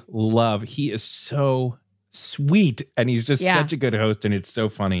he is so sweet, and he's just such a good host, and it's so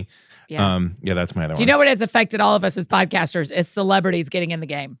funny. Yeah. That's my other one. Do you know what has affected all of us as podcasters is celebrities getting in the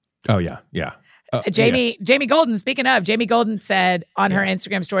game? Oh, yeah. Yeah. Jamie Golden, speaking of, Jamie Golden said on her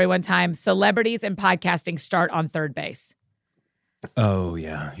Instagram story one time, celebrities in podcasting start on third base. Oh,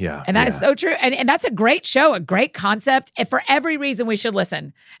 yeah, yeah. And that is so true. And that's a great show, a great concept. And for every reason we should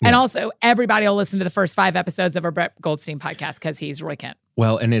listen. And also, everybody will listen to the first 5 episodes of our Brett Goldstein podcast because he's Roy Kent.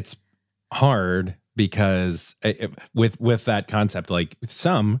 Well, and it's hard because with that concept,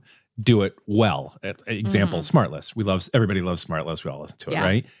 some do it well. Example, Smartless. Everybody loves Smartless. We all listen to it,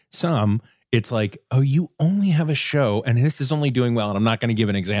 right? Some, it's you only have a show and this is only doing well. And I'm not going to give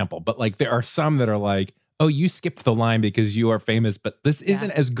an example, but there are some that are oh, you skipped the line because you are famous, but this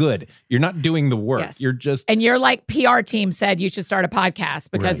isn't as good. You're not doing the work. Yes. You're just... And your PR team said you should start a podcast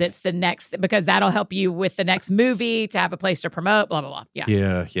because it's the next, because that'll help you with the next movie to have a place to promote, blah, blah, blah.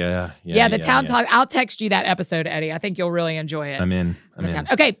 Yeah. Yeah. The Town Talk. I'll text you that episode, Eddie. I think you'll really enjoy it. I'm in.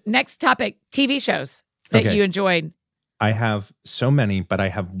 Okay. Next topic, TV shows that you enjoyed. I have so many, but I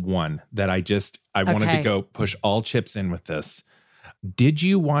have one that I wanted to go push all chips in with this. Did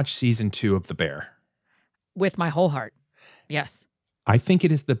you watch season 2 of The Bear? With my whole heart. Yes. I think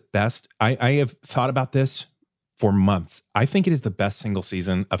it is the best. I have thought about this for months. I think it is the best single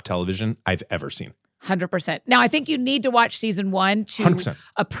season of television I've ever seen. 100%. Now, I think you need to watch season 1 to 100%.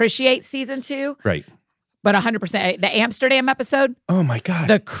 Appreciate season 2. Right. But 100%. The Amsterdam episode. Oh, my God.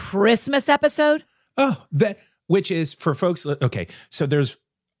 The Christmas episode. Oh, which is for folks. Okay. So there's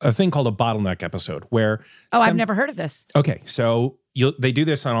a thing called a bottleneck episode where. I've never heard of this. Okay. So they do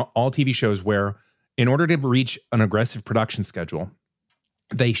this on all TV shows where, in order to reach an aggressive production schedule,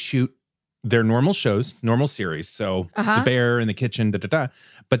 they shoot their normal shows, normal series. So The Bear in the Kitchen,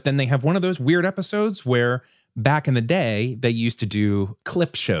 But then they have one of those weird episodes where back in the day, they used to do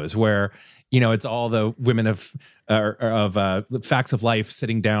clip shows where, it's all the women of Facts of Life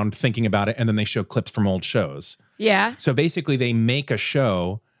sitting down thinking about it. And then they show clips from old shows. Yeah. So basically they make a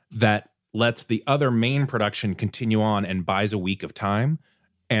show that lets the other main production continue on and buys a week of time.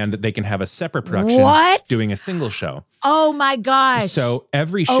 And they can have a separate production doing a single show. Oh, my gosh. So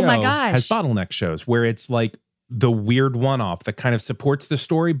every show has bottleneck shows where it's the weird one-off that kind of supports the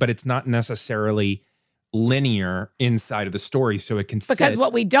story, but it's not necessarily linear inside of the story. So it can Because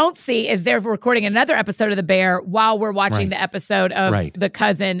what we don't see is they're recording another episode of The Bear while we're watching the episode of the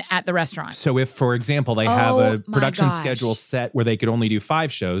cousin at the restaurant. So if, for example, they have a production schedule set where they could only do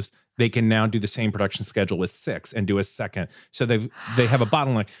 5 shows, they can now do the same production schedule with 6 and do a second. So they have a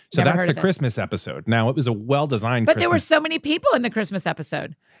bottleneck. So that's the Christmas episode. Now, it was a well-designed But there were so many people in the Christmas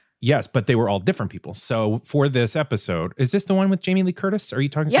episode. Yes, but they were all different people. So for this episode, is this the one with Jamie Lee Curtis? Are you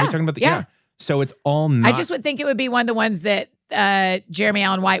talking about the... Yeah. So it's all not... I just would think it would be one of the ones that Jeremy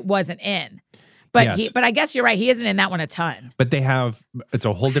Allen White wasn't in. But but I guess you're right. He isn't in that one a ton. But it's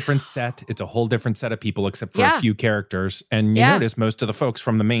a whole different set. It's a whole different set of people except for a few characters. And you notice most of the folks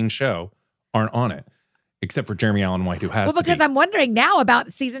from the main show aren't on it, except for Jeremy Allen White, who has because I'm wondering now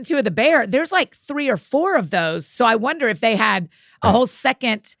about season 2 of The Bear. There's 3 or 4 of those. So I wonder if they had a whole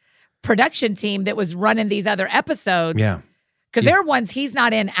second production team that was running these other episodes. Yeah. Because there are ones he's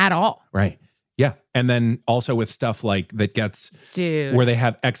not in at all. Right. Yeah. And then also with stuff that gets where they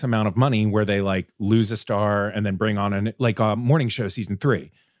have X amount of money where they lose a star and then bring on a morning show season 3,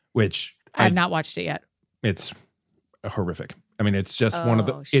 which I have not watched it yet. It's horrific. I mean, it's just one of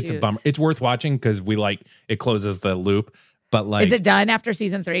the, it's a bummer. It's worth watching because it closes the loop. But is it done after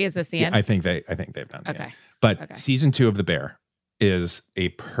season 3? Is this the end? I think they've done it. Okay. Yeah. But season 2 of The Bear is a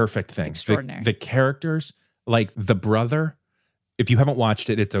perfect thing. Extraordinary. The characters, like the brother, if you haven't watched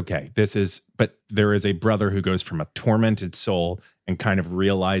it, it's okay. But there is a brother who goes from a tormented soul and kind of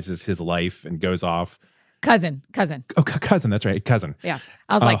realizes his life and goes off. Cousin. Oh, cousin. That's right. Cousin. Yeah.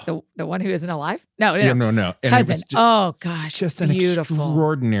 I was like, the one who isn't alive? No. No. And cousin. Oh, gosh. Just beautiful. An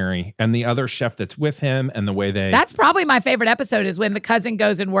extraordinary. And the other chef that's with him and the way they... That's probably my favorite episode is when the cousin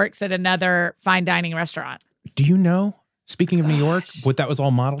goes and works at another fine dining restaurant. Do you know, speaking of New York, what that was all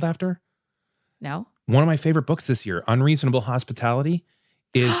modeled after? No. One of my favorite books this year, Unreasonable Hospitality,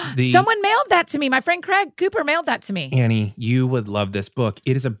 is the... Someone mailed that to me. My friend Craig Cooper mailed that to me. Annie, you would love this book.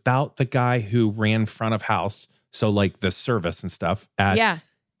 It is about the guy who ran front of house, so like the service and stuff at,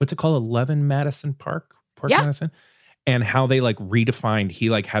 what's it called, 11 Madison Park Madison? And how they like redefined, he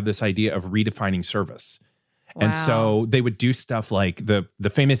like had this idea of redefining service. Wow. And so they would do stuff like the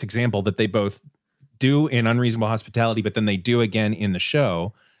famous example that they both do in Unreasonable Hospitality, but then they do again in the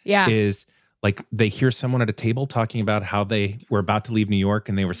show is... Like they hear someone at a table talking about how they were about to leave New York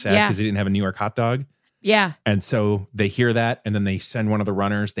and they were sad because they didn't have a New York hot dog. Yeah. And so they hear that and then they send one of the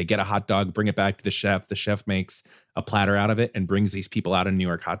runners, they get a hot dog, bring it back to the chef. The chef makes a platter out of it and brings these people out a New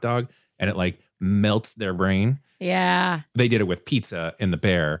York hot dog and it like melts their brain. Yeah. They did it with pizza in The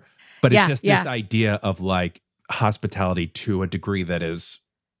Bear. But it's just this idea of like hospitality to a degree that is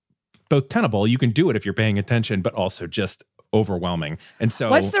both tenable. You can do it if you're paying attention, but also just overwhelming. And so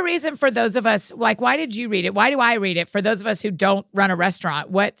what's the reason for those of us, like, why did you read it? Why do I read it? For those of us who don't run a restaurant,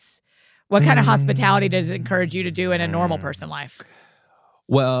 what kind of hospitality does it encourage you to do in a normal person life?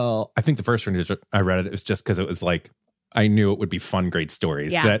 Well, I think the first reason I read it was just because it was like, I knew it would be fun, great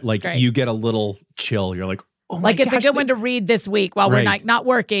stories that like you get a little chill. You're like, oh my gosh. Like it's a good one to read this week while we're not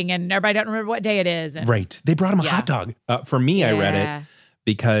working and everybody don't remember what day it is. And, They brought him a hot dog. For me, I read it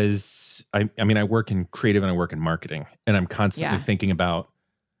because I mean, I work in creative and I work in marketing and I'm constantly thinking about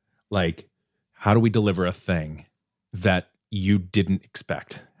like, how do we deliver a thing that you didn't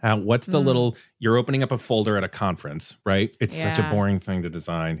expect? What's the little, you're opening up a folder at a conference, right? It's such a boring thing to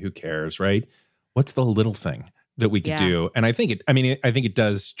design. Who cares, right? What's the little thing that we could do? And I think it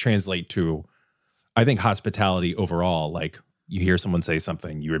does translate to, I think hospitality overall, like you hear someone say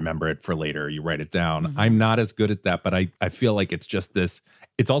something, you remember it for later, you write it down. Mm-hmm. I'm not as good at that, but I feel like it's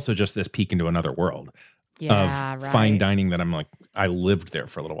also just this peek into another world of fine dining that I'm like, I lived there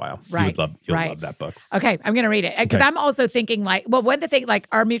for a little while. Right. You'll love that book. Okay, I'm going to read it. Because I'm also thinking like, well, one of the things, like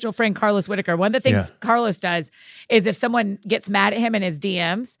our mutual friend Carlos Whitaker, one of the things Carlos does is if someone gets mad at him in his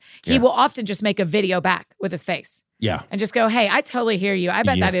DMs, he will often just make a video back with his face. Yeah. And just go, hey, I totally hear you. I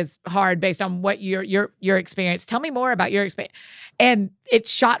bet that is hard based on what your experience. Tell me more about your experience. And it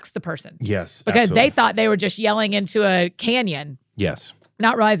shocks the person. Yes. Because they thought they were just yelling into a canyon. Yes.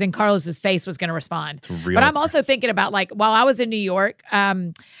 Not realizing Carlos's face was going to respond. But I'm also thinking about like, while I was in New York,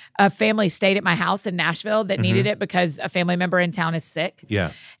 a family stayed at my house in Nashville that needed it because a family member in town is sick.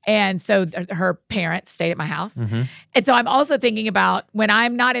 Yeah. And so her parents stayed at my house. Mm-hmm. And so I'm also thinking about when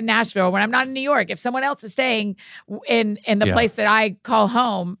I'm not in Nashville, when I'm not in New York, if someone else is staying in the place that I call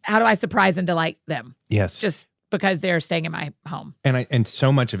home, how do I surprise and delight them? Yes. Just because they're staying in my home. And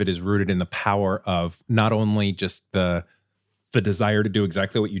so much of it is rooted in the power of not only just the desire to do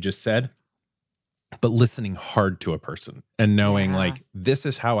exactly what you just said, but listening hard to a person and knowing like, this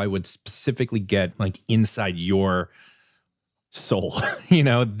is how I would specifically get like inside your soul,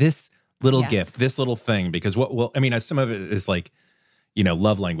 this little gift, this little thing, because some of it is like,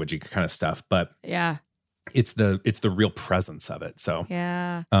 love language kind of stuff, but it's the real presence of it. So,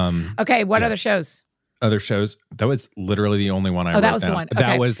 okay. What other shows? Other shows. That was literally the only one I wrote down. That was the one. Okay.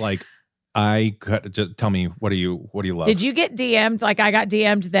 That was like, just tell me, what do you love? Did you get DM'd? Like I got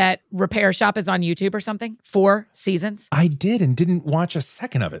DM'd that Repair Shop is on YouTube or something? 4 seasons? I did and didn't watch a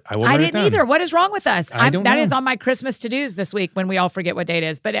second of it. I didn't either. What is wrong with us? That is on my Christmas to-dos this week when we all forget what date it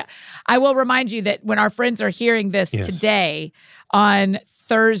is. But I will remind you that when our friends are hearing this today on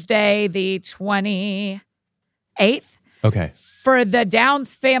Thursday, the 28th. Okay. For the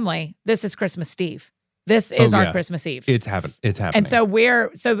Downs family, this is Christmas Eve. This is our Christmas Eve. It's happening. And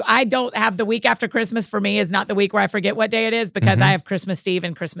so I don't have the week after Christmas for me is not the week where I forget what day it is because I have Christmas Eve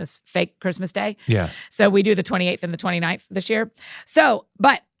and fake Christmas Day. Yeah. So we do the 28th and the 29th this year. So,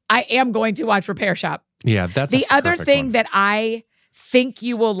 but I am going to watch Repair Shop. Yeah, that's the other thing that I think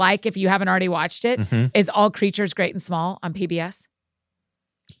you will like if you haven't already watched it is All Creatures Great and Small on PBS.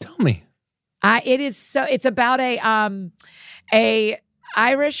 Tell me. It's about a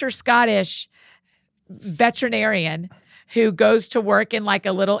Irish or Scottish veterinarian who goes to work in like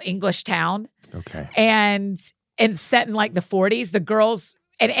a little English town. Okay. And set in like the 40s, the girls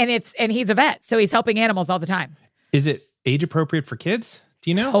and he's a vet, so he's helping animals all the time. Is it age appropriate for kids? Do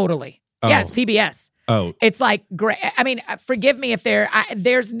you know? Totally. Oh. Yeah, it's PBS. Oh. It's like great. I mean, forgive me if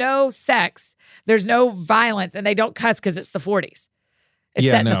there's no sex, there's no violence, and they don't cuss because it's the 40s. It's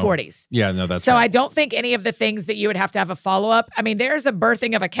set in the 40s. Yeah, no, that's so right. I don't think any of the things that you would have to have a follow-up. I mean, there's a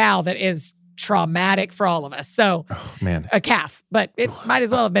birthing of a cow that is traumatic for all of us. So, man, a calf, but it might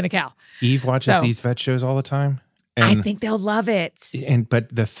as well have been a cow. Eve watches these vet shows all the time. And, I think they'll love it.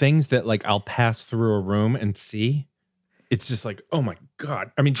 But the things that like I'll pass through a room and see, it's just like, oh my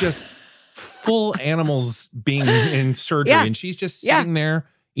God. I mean, just full animals being in surgery. And she's just sitting there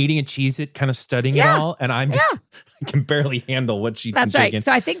eating a Cheez-It, kind of studying it all. And I'm just, I can barely handle what she That's can right. take in.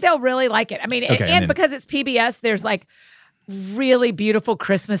 So I think they'll really like it. I mean, and because it's PBS, there's like really beautiful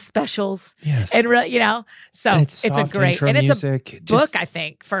Christmas specials. Yes. And so it's a great, and it's music. a book, I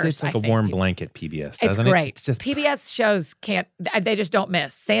think, first. It's like a warm blanket, PBS, doesn't it? It's great. It's just PBS shows they just don't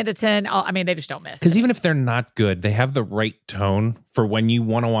miss. Sanditon, they just don't miss. Because even if they're not good, they have the right tone for when you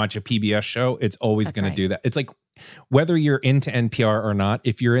want to watch a PBS show. It's always going to do that. It's like whether you're into NPR or not,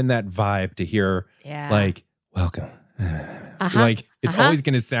 if you're in that vibe to hear like, welcome, like it's always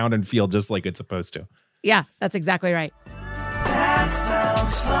going to sound and feel just like it's supposed to. Yeah, that's exactly right. That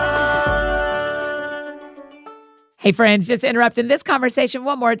sounds fun. Hey friends, just interrupting this conversation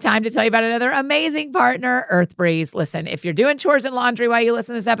one more time to tell you about another amazing partner, Earth Breeze. Listen, if you're doing chores and laundry while you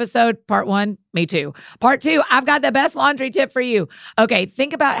listen to this episode, part 1, me too. Part 2, I've got the best laundry tip for you. Okay,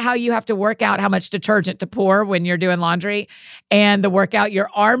 think about how you have to work out how much detergent to pour when you're doing laundry and the workout your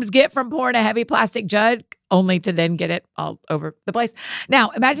arms get from pouring a heavy plastic jug, only to then get it all over the place.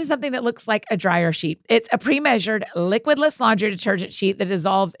 Now, imagine something that looks like a dryer sheet. It's a pre-measured liquidless laundry detergent sheet that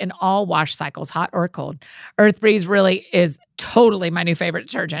dissolves in all wash cycles, hot or cold. Earth Breeze really is totally my new favorite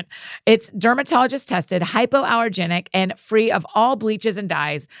detergent. It's dermatologist tested, hypoallergenic, and free of all bleaches and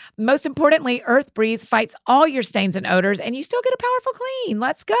dyes. Most importantly, Earth Breeze fights all your stains and odors, and you still get a powerful clean.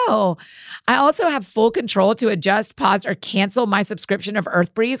 Let's go. I also have full control to adjust, pause, or cancel my subscription of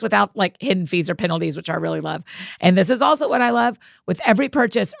Earth Breeze without like hidden fees or penalties, which I really love. And this is also what I love. With every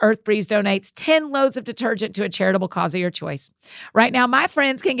purchase, Earth Breeze donates 10 loads of detergent to a charitable cause of your choice. Right now, my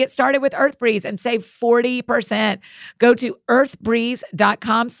friends can get started with Earth Breeze and save 40%. Go to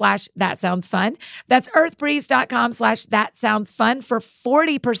earthbreeze.com/thatsoundsfun. That's earthbreeze.com/thatsoundsfun for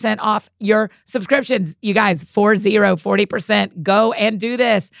 40% off your subscriptions. You guys, 40%. Go and do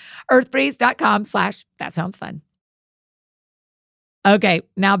this. earthbreeze.com/thatsoundsfun. Okay,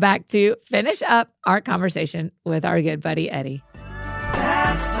 now back to finish up our conversation with our good buddy, Eddie.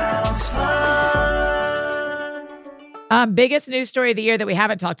 That sounds fun. Biggest news story of the year that we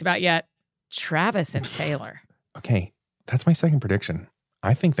haven't talked about yet, Travis and Taylor. Okay, that's my second prediction.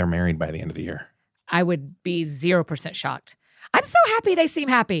 I think they're married by the end of the year. I would be 0% shocked. I'm so happy they seem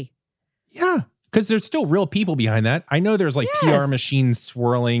happy. Yeah, because there's still real people behind that. I know there's like PR machines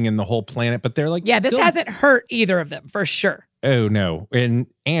swirling in the whole planet, but they're like, this hasn't hurt either of them for sure. Oh no. And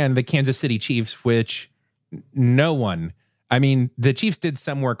the Kansas City Chiefs, which no one, I mean, the Chiefs did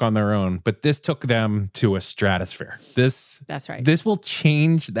some work on their own, but this took them to a stratosphere. That's right. This will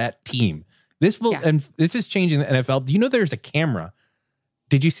change that team. And this is changing the NFL. Do you know there's a camera?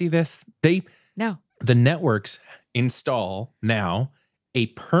 Did you see this? No. The networks install now a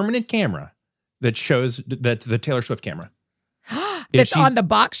permanent camera that shows that the Taylor Swift camera. That's on the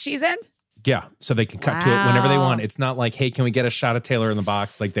box she's in? Yeah, so they can cut to it whenever they want. It's not like, hey, can we get a shot of Taylor in the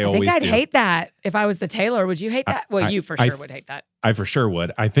box like they always do? I think I'd hate that if I was the Taylor. Would you hate that? You for sure would hate that. I for sure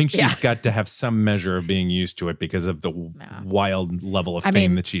would. I think she's got to have some measure of being used to it because of the wild level of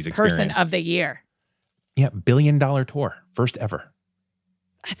fame that she's experienced. Person of the year. Yeah, $1 billion tour. First ever.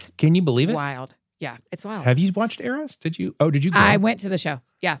 Can you believe it? Wild. Yeah, it's wild. Have you watched Eras? Did you? Oh, did you go? I went to the show.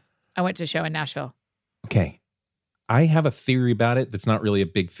 Yeah, I went to a show in Nashville. Okay. I have a theory about it that's not really a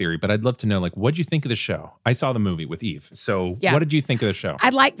big theory, but I'd love to know, like, what'd you think of the show? I saw the movie with Eve. So what did you think of the show? I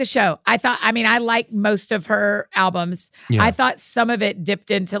liked the show. I liked most of her albums. Yeah. I thought some of it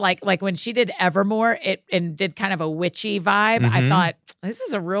dipped into like when she did Evermore, and did kind of a witchy vibe. Mm-hmm. I thought, this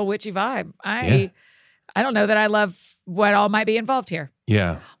is a real witchy vibe. I don't know that I love what all might be involved here.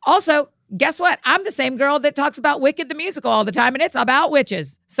 Yeah. Also, guess what? I'm the same girl that talks about Wicked the musical all the time, and it's about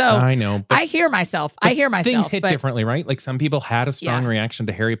witches. So I know. I hear myself. Things hit differently, right? Like some people had a strong reaction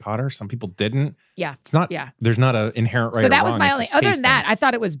to Harry Potter. Some people didn't. Yeah. It's not, there's not an inherent right or wrong. So that was my only, other than that, I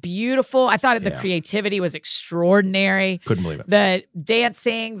thought it was beautiful. I thought the creativity was extraordinary. Couldn't believe it. The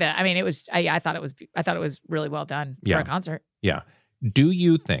dancing, I thought it was really well done for a concert. Yeah. Do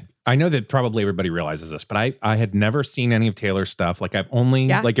you think, I know that probably everybody realizes this, but I had never seen any of Taylor's stuff. Like I've only,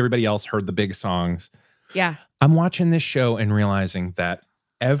 like everybody else, heard the big songs. Yeah. I'm watching this show and realizing that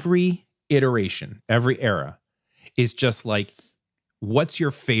every iteration, every era is just like, what's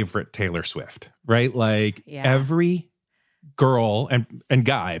your favorite Taylor Swift, right? Like every girl and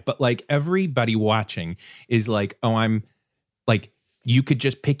guy, but like everybody watching is like, oh, I'm like, you could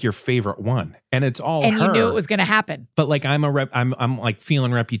just pick your favorite one, and it's all and her. You knew it was going to happen. But like, I'm like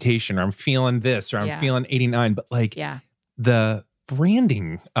feeling Reputation, or I'm feeling this, or I'm feeling 89. But like, the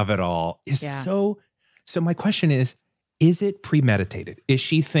branding of it all is so. So my question is it premeditated? Is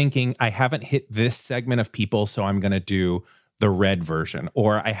she thinking, I haven't hit this segment of people, so I'm going to do the red version,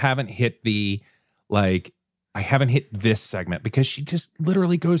 or I haven't hit I haven't hit this segment, because she just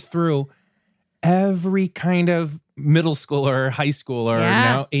literally goes through every kind of middle schooler, high schooler,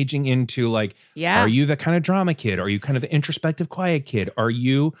 now aging into like, are you the kind of drama kid? Are you kind of the introspective, quiet kid? Are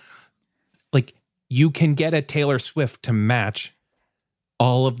you like, you can get a Taylor Swift to match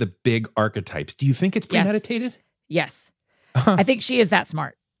all of the big archetypes. Do you think it's premeditated? Yes. I think she is that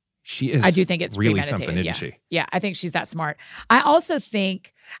smart. She is. I do think it's really something, isn't she? Yeah, I think she's that smart. I also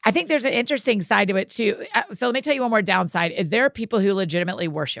think there's an interesting side to it too. So let me tell you one more downside is there are people who legitimately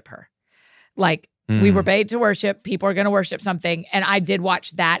worship her. Like, we were paid to worship. People are going to worship something. And I did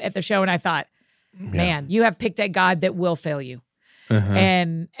watch that at the show, and I thought, man, you have picked a God that will fail you.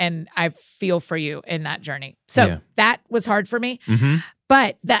 And I feel for you in that journey. So that was hard for me.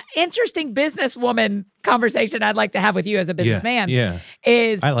 But the interesting businesswoman conversation I'd like to have with you as a businessman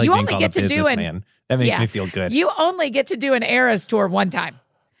is I like you being only called get a to do businessman. That makes me feel good. You only get to do an Eras tour one time.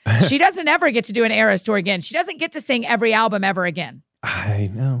 She doesn't ever get to do an Eras tour again. She doesn't get to sing every album ever again. I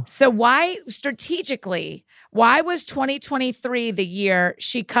know. So why was 2023 the year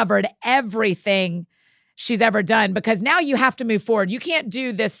she covered everything she's ever done? Because now you have to move forward. You can't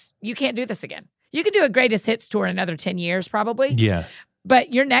do this. You can't do this again. You can do a greatest hits tour in another 10 years probably. Yeah.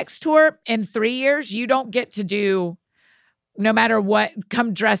 But your next tour in 3 years, you don't get to do, no matter what,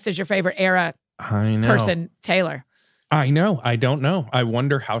 come dressed as your favorite era person, Taylor. I know. I don't know. I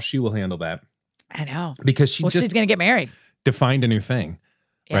wonder how she will handle that. I know. Because she's going to get married. Defined a new thing,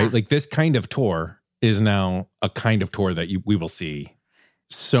 right? Like, this kind of tour is now a kind of tour that we will see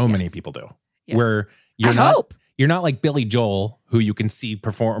so many people do. Where you're not like Billy Joel, who you can see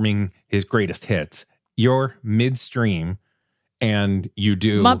performing his greatest hits. You're midstream, and you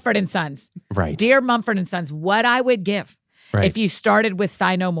do Mumford & Sons. Right. Dear Mumford & Sons, what I would give if you started with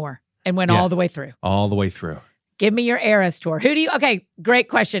Sigh No More and went all the way through. All the way through. Give me your Eras tour. Okay, great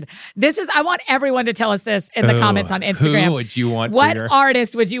question. I want everyone to tell us this in the comments on Instagram. Who would you want? What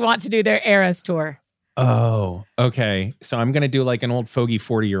artist would you want to do their Eras tour? Oh, okay. So I'm going to do like an old fogey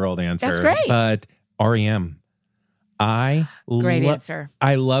 40-year-old answer. That's great. But REM. Great answer.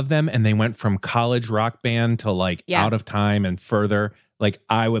 I love them, and they went from college rock band to like Out of Time and further. Like,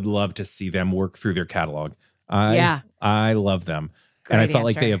 I would love to see them work through their catalog. I love them. Great and I felt answer.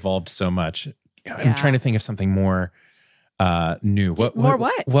 like they evolved so much. I'm trying to think of something more new. What would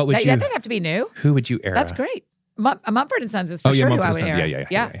that you? That doesn't have to be new. Who would you era? That's great. Mumford & Sons is for sure who I would era.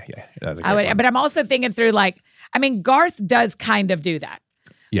 Yeah. That's a great one. But I'm also thinking through Garth does kind of do that.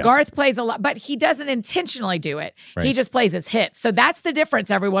 Yes. Garth plays a lot, but he doesn't intentionally do it. Right. He just plays his hits. So that's the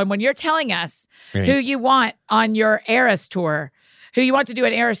difference, everyone. When you're telling us who you want on your Eras tour, who you want to do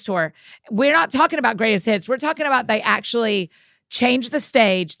an Eras tour, we're not talking about greatest hits. We're talking about they actually change the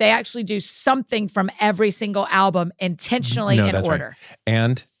stage. They actually do something from every single album intentionally in order. Right.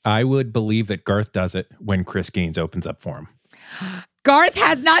 And I would believe that Garth does it when Chris Gaines opens up for him. Garth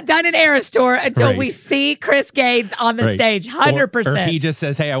has not done an Eras tour until we see Chris Gaines on the stage, 100%. Or he just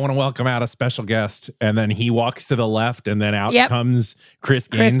says, hey, I want to welcome out a special guest. And then he walks to the left, and then out comes Chris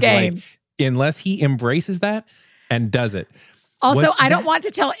Gaines. Like, unless he embraces that and does it. Also, I don't want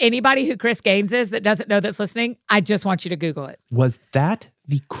to tell anybody who Chris Gaines is that doesn't know that's listening. I just want you to Google it. Was that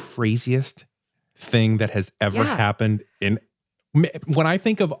the craziest thing that has ever happened when I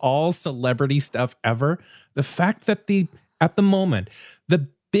think of all celebrity stuff ever, the fact that at the moment, the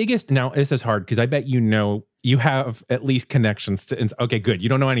biggest, now this is hard because I bet you have at least connections to, okay, good. You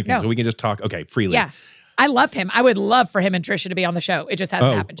don't know anything, so we can just talk, freely. Yeah. I love him. I would love for him and Trisha to be on the show. It just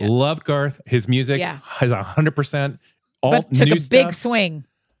hasn't happened yet. Love Garth. His music has 100%. But took a big swing.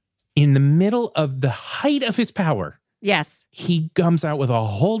 In the middle of the height of his power. Yes. He comes out with a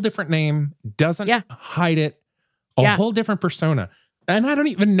whole different name, doesn't hide it, a whole different persona. And I don't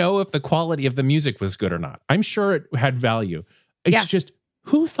even know if the quality of the music was good or not. I'm sure it had value. It's just,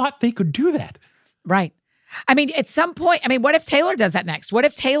 who thought they could do that? Right. I mean, at some point, what if Taylor does that next? What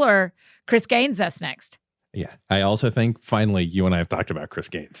if Taylor Chris Gaines us next? Yeah. I also think, finally, you and I have talked about Chris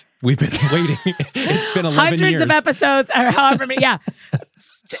Gaines. We've been waiting. It's been 11 Hundreds years. of episodes, or however many,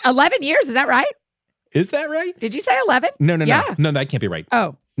 11 years, is that right? Is that right? Did you say 11? No. No, that can't be right.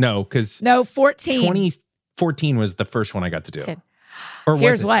 Oh. No, because... No, 14. 14 was the first one I got to do. 10. Or was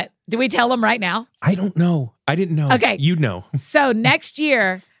Here's it? what. Do we tell them right now? I don't know. I didn't know. Okay. You know. So next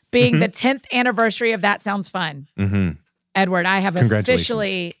year, being the 10th anniversary of That Sounds Fun, Edward, I have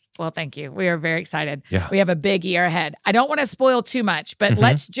officially... Well, thank you. We are very excited. Yeah. We have a big year ahead. I don't want to spoil too much, but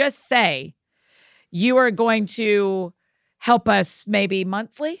let's just say you are going to help us maybe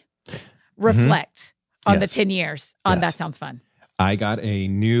monthly reflect on the 10 years on That Sounds Fun. I got a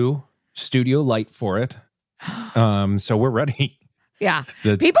new studio light for it. So we're ready. Yeah.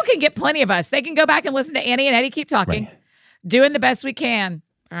 People can get plenty of us. They can go back and listen to Annie and Eddie keep talking. Right. Doing the best we can.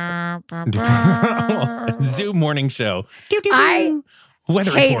 Zoo morning show. I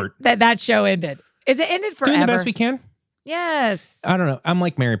Weather hate report. that show ended. Is it ended forever? Doing the best we can? Yes. I don't know. I'm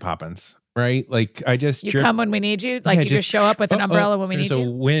like Mary Poppins, right? Like I just You come when we need you? Like you just show up with an umbrella when we need There's a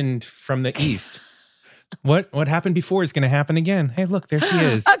you? wind from the east. What happened before is going to happen again. Hey, look, there she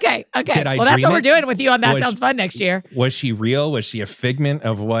is. Okay. Did I Well, that's dream what we're it? doing with you on That Was Sounds Fun next year. Was she real? Was she a figment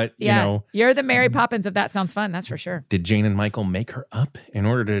of what, Yeah. you know? You're the Mary Poppins of That Sounds Fun. That's for sure. Did Jane and Michael make her up in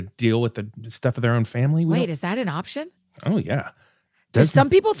order to deal with the stuff of their own family? Wait, is that an option? Oh, yeah. Do some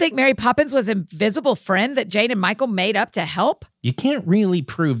people think Mary Poppins was an invisible friend that Jane and Michael made up to help? You can't really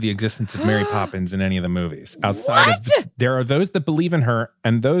prove the existence of Mary Poppins in any of the movies. Outside What? of there are those that believe in her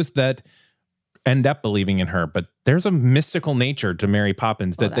and those that end up believing in her, but there's a mystical nature to Mary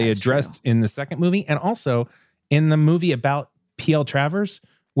Poppins that they that's addressed in the second movie and also in the movie about P.L. Travers,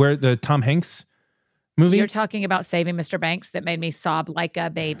 where the Tom Hanks movie. You're talking about Saving Mr. Banks that made me sob like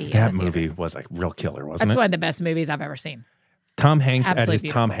a baby. in That the theater. movie was like real killer, wasn't That's it? one of the best movies I've ever seen. Tom Hanks Absolutely at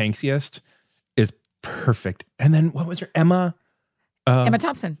his Tom beautiful. Hanksiest is perfect. And then what was her? Emma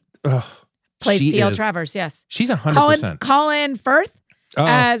Thompson plays she P.L. is- Travers, yes. She's 100%. Colin Firth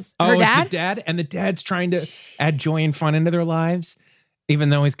as her as dad. the dad, and the dad's trying to add joy and fun into their lives, even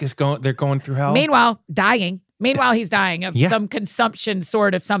though he's just they're going through hell. Meanwhile, he's dying of Yeah. some consumption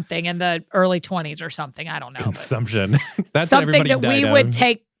sort of something in the early 20s or something. I don't know. but Consumption. That's what something everybody that we died would of.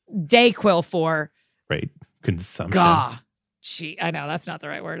 take Dayquil for. Right. Consumption. Gah. Gee, I know that's not the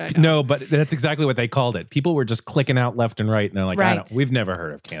right word. I know. No, but that's exactly what they called it. People were just clicking out left and right, and they're like, Right. we've never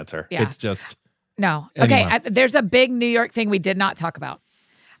heard of cancer. Yeah. It's just... No. Anyway. Okay. There's a big New York thing we did not talk about.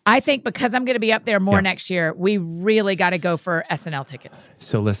 I think because I'm going to be up there more next year, we really got to go for SNL tickets.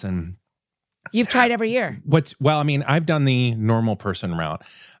 So listen, You've tried every year. I've done the normal person route.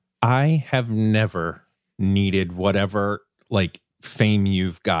 I have never needed whatever like fame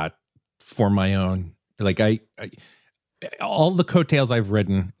you've got for my own. Like I all the coattails I've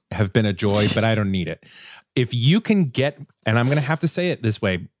ridden have been a joy, but I don't need it. If you can get, and I'm going to have to say it this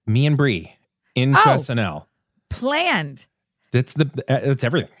way, me and Bree into SNL. Planned. That's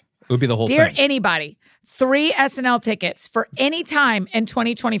everything. It would be the whole Dear thing. anybody, 3 SNL tickets for any time in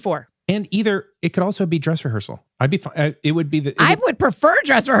 2024. And it could also be dress rehearsal. I'd be fine. It would be I would prefer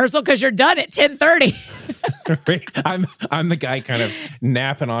dress rehearsal because you're done at 10:30. right? I'm the guy kind of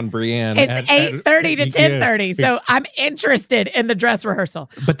napping on Brienne. It's 8:30 to 10:30. Yeah. So I'm interested in the dress rehearsal.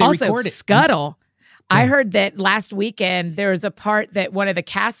 But they also, record it. Scuttle. I heard that last weekend there was a part that one of the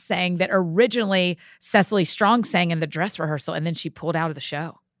cast sang that originally Cecily Strong sang in the dress rehearsal, and then she pulled out of the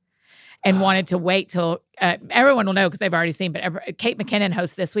show and wanted to wait till everyone will know because they've already seen. But Kate McKinnon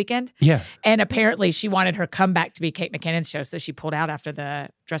hosts this weekend. Yeah. And apparently she wanted her comeback to be Kate McKinnon's show, so she pulled out after the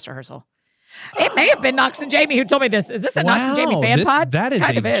dress rehearsal. It may have been Knox and Jamie who told me this. Is this a Knox and Jamie fan pod? That is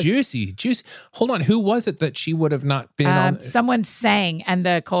Kind of juicy. Hold on. Who was it that she would have not been on? Someone sang and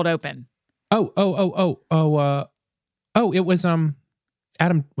the cold open. It was Adam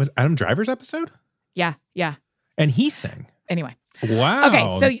Driver's episode? Yeah. And he sang. Anyway. Wow.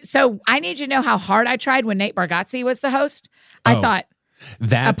 Okay, so I need you to know how hard I tried when Nate Bargatze was the host. I thought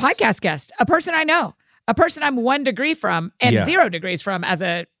that's a podcast guest, a person I know, a person I'm 1 degree from and 0 degrees from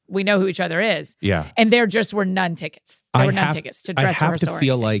we know who each other is. Yeah. And there just were none tickets. There were none tickets to dress I have rehearsal. to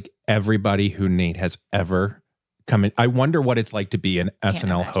feel like everybody who Nate has ever come in. I wonder what it's like to be an SNL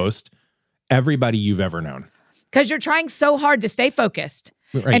imagine. host. Everybody you've ever known. Because you're trying so hard to stay focused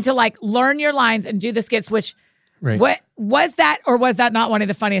Right. and to like learn your lines and do the skits, which Right. what was that or was that not one of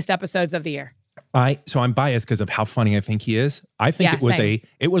the funniest episodes of the year? So I'm biased because of how funny I think he is. I think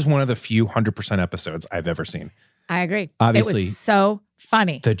it was one of the few 100% episodes I've ever seen. I agree. Obviously. It was so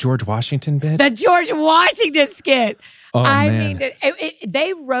funny. The George Washington bit. The George Washington skit. Oh, I man. mean,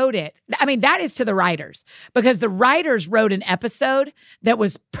 they wrote it. I mean, that is to the writers because the writers wrote an episode that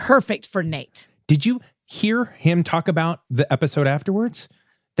was perfect for Nate. Did you hear him talk about the episode afterwards?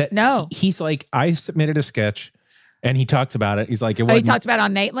 No. He's like, I submitted a sketch and he talks about it. He's like, He talked about it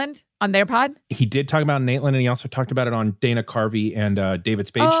on Nateland, on their pod? He did talk about Nateland and he also talked about it on Dana Carvey and David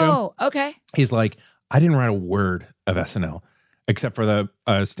Spade show. Oh, okay. He's like, I didn't write a word of SNL except for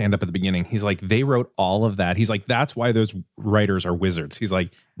the stand up at the beginning. He's like, they wrote all of that. He's like, that's why those writers are wizards. He's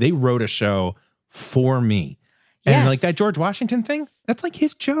like, they wrote a show for me. And like that George Washington thing, that's like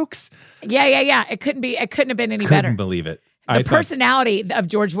his jokes. Yeah. It couldn't have been any better. Couldn't believe it. The personality of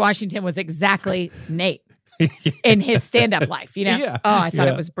George Washington was exactly Nate in his stand-up life, you know? Yeah. Oh, I thought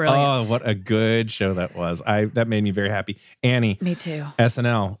it was brilliant. Oh, what a good show that was. That made me very happy. Annie. Me too.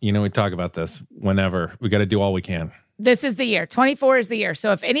 SNL, we talk about this whenever. We got to do all we can. This is the year. 24 is the year.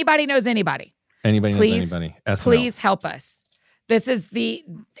 So if anybody knows anybody. SNL. Please help us. This is the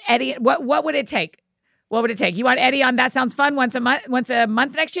Eddie. What would it take? What would it take? You want Eddie on That Sounds Fun once a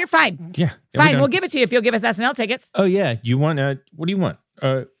month next year? Fine. Yeah. Fine. We'll give it to you if you'll give us SNL tickets. Oh, yeah. You want, what do you want?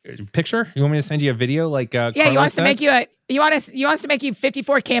 Picture? You want me to send you a video like you want us to make to make you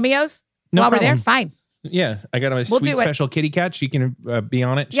 54 cameos no while problem. we're there? Fine. Yeah. I got a sweet special kitty cat. She can be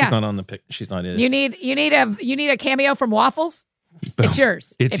on it. She's not on the pic. She's not in it. You need a cameo from Waffles? It's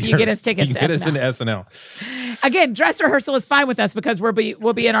yours. You get us tickets to SNL. Get us into SNL. Again, dress rehearsal is fine with us because we'll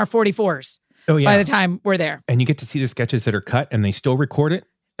be in our 44s. Oh, yeah. By the time we're there. And you get to see the sketches that are cut and they still record it.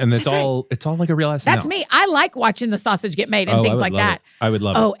 And it's all like a real SNL. That's me. I like watching the sausage get made and things like that. I would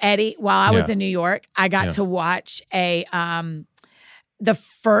love it. Oh, Eddie, while I was in New York, I got to watch the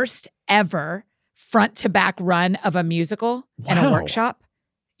first ever front to back run of a musical in a workshop.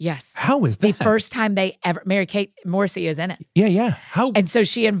 Yes. How was that? The first time they ever, Mary-Kate Morrissey is in it. Yeah. How? And so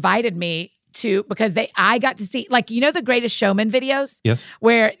she invited me because I got to see, the Greatest Showman videos. Yes.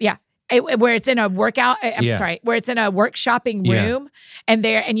 Where it's in a workout, where it's in a workshopping room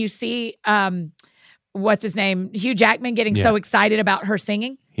and you see, what's his name? Hugh Jackman getting so excited about her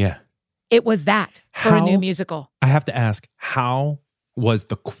singing. Yeah. It was that for a new musical. I have to ask, how was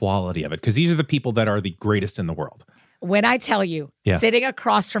the quality of it? Because these are the people that are the greatest in the world. When I tell you, sitting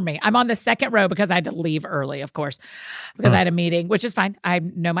across from me, I'm on the second row because I had to leave early, of course, because I had a meeting, which is fine. I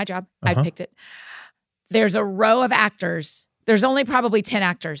know my job. I picked it. There's a row of actors. There's only probably 10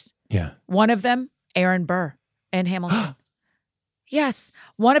 actors. Yeah. One of them, Aaron Burr in Hamilton. Yes.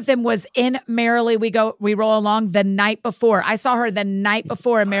 One of them was in Merrily We Roll Along the night before. I saw her the night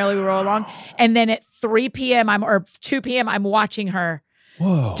before in Merrily We Roll Along. And then at 3 p.m. or 2 p.m., I'm watching her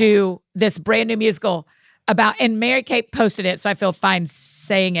do this brand new musical and Mary Kate posted it, so I feel fine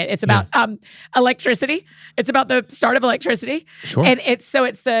saying it. It's about electricity. It's about the start of electricity. Sure. And it's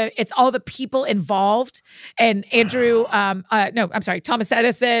all the people involved. And Andrew, Thomas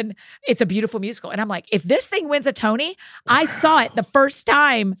Edison. It's a beautiful musical. And I'm like, if this thing wins a Tony, I saw it the first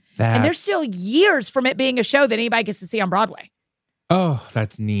time. And there's still years from it being a show that anybody gets to see on Broadway. Oh,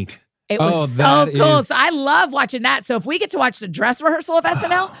 that's neat. It was so cool. So I love watching that. So if we get to watch the dress rehearsal of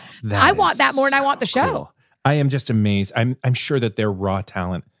SNL, I want that more than I want the show. Cool. I am just amazed. I'm sure that their raw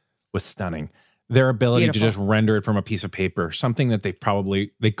talent was stunning. Their ability to just render it from a piece of paper, something that they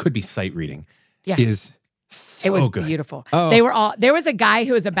could be sight reading, is so it was good. Beautiful. Oh. There was a guy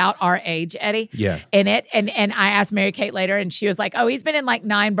who was about our age, Eddie, in it. And I asked Mary Kate later and she was like, oh, he's been in like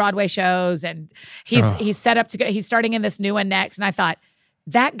 9 Broadway shows and he's set up to go, he's starting in this new one next. And I thought,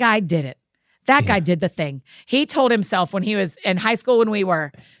 that guy did it. That guy did the thing. He told himself when he was in high school when we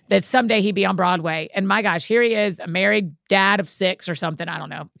were, that someday he'd be on Broadway. And my gosh, here he is, a married dad of 6 or something. I don't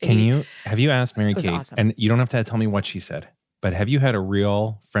know. Have you asked Mary Kate, awesome. and you don't have to tell me what she said, but have you had a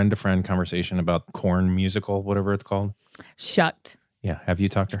real friend-to-friend conversation about Korn musical, whatever it's called? Shucked. Yeah. Have you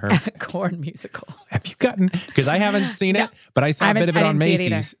talked to her? Korn musical. Have you gotten, because I haven't seen it, but I saw a bit of it on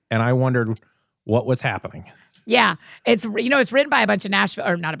Macy's and I wondered what was happening. Yeah. It's written by a bunch of Nashville,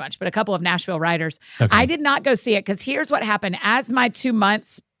 or not a bunch, but a couple of Nashville writers. Okay. I did not go see it because here's what happened. As my 2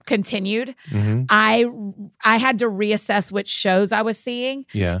 months continued, I had to reassess which shows I was seeing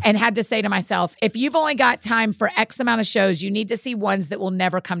and had to say to myself, if you've only got time for X amount of shows, you need to see ones that will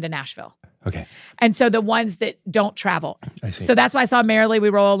never come to Nashville. Okay. And so the ones that don't travel. I see. So that's why I saw Merrily We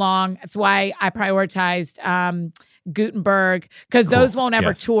Roll Along. That's why I prioritized Gutenberg, because those won't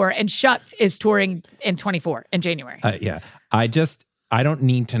ever tour. And Shucked is touring in 24 in January. I don't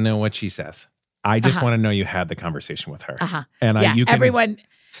need to know what she says. I just want to know you had the conversation with her. And you can, everyone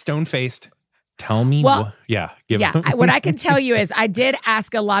stone-faced, tell me. What I can tell you is I did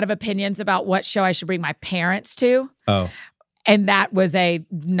ask a lot of opinions about what show I should bring my parents to. Oh. And that was a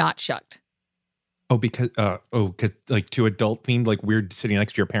not Shucked. Oh, because like too adult themed, like weird sitting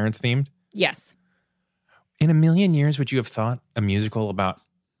next to your parents themed? Yes. In a million years, would you have thought a musical about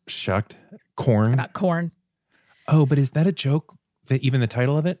Shucked? Korn? About Korn. Oh, but is that a joke? Even the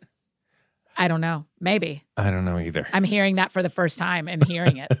title of it? I don't know. Maybe. I don't know either. I'm hearing that for the first time and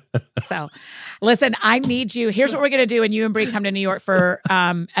hearing it. So, listen, I need you. Here's what we're going to do when you and Brie come to New York for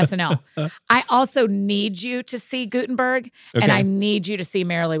SNL. I also need you to see Gutenberg, and I need you to see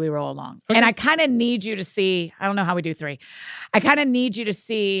Merrily We Roll Along. And I kind of need you to see, I don't know how we do 3. I kind of need you to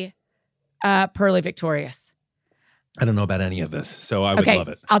see Pearly Victorious. I don't know about any of this, so I would love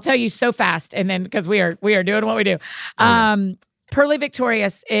it. I'll tell you so fast, and then because we are doing what we do. Pearly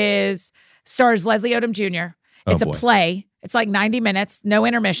Victorious stars Leslie Odom Jr. It's a play. It's like 90 minutes, no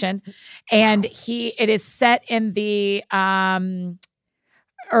intermission, and it is set in the early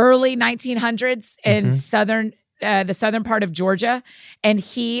 1900s in the southern part of Georgia, and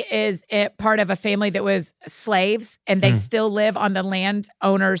he is part of a family that was slaves, and they still live on the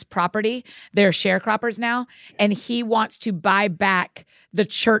landowner's property. They're sharecroppers now, and he wants to buy back the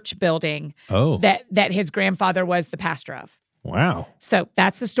church building that his grandfather was the pastor of. Wow! So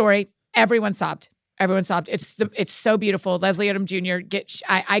that's the story. Everyone sobbed. Everyone sobbed. It's so beautiful. Leslie Odom Jr.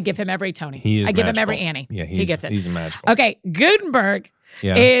 I give him every Tony. I give him every Annie. Yeah, he gets it. He's magical. Okay, Gutenberg.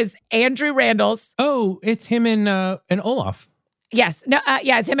 Is Andrew Randall's. Oh, it's him and Olaf. Yes. No,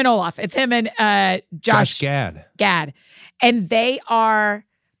 it's him and Olaf. It's him and Josh Gad. And they are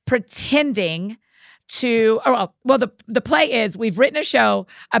pretending to, the play is, we've written a show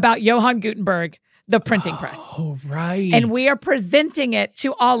about Johann Gutenberg, the printing press. Oh, right. And we are presenting it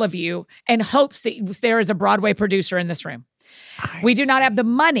to all of you in hopes that there is a Broadway producer in this room. We do not have the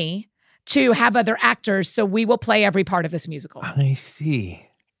money to have other actors, so we will play every part of this musical. I see.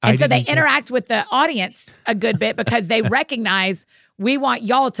 And so they interact with the audience a good bit because they recognize we want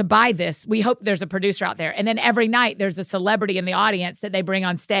y'all to buy this. We hope there's a producer out there. And then every night there's a celebrity in the audience that they bring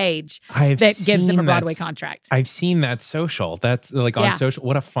on stage that gives them a Broadway contract. I've seen that social. That's like on social.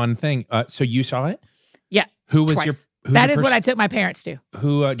 What a fun thing. So you saw it? Yeah. Who was twice. That is what I took my parents to.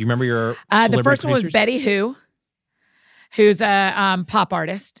 Who, do you remember your the first one was Betty Who. Who's a pop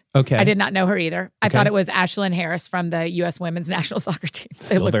artist. Okay. I did not know her either. I thought it was Ashlyn Harris from the U.S. Women's National Soccer Team.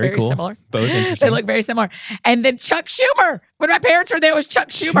 They look very cool. Similar. Both interesting. They look very similar. And then Chuck Schumer. When my parents were there, it was Chuck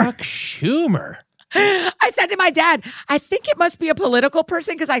Schumer. Chuck Schumer. I said to my dad, I think it must be a political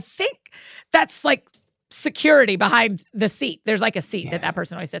person because I think that's like security behind the seat. There's like a seat that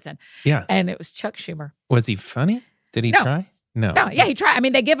person always sits in. Yeah. And it was Chuck Schumer. Was he funny? Did he try? No. Yeah, he tried. I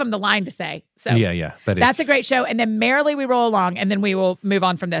mean, they give him the line to say. So yeah. But that's a great show. And then Merrily We Roll Along, and then we will move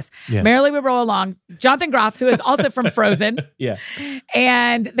on from this. Yeah. Merrily We Roll Along, Jonathan Groff, who is also from Frozen. Yeah.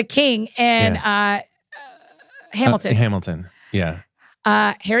 And The King and Hamilton. Hamilton. Yeah.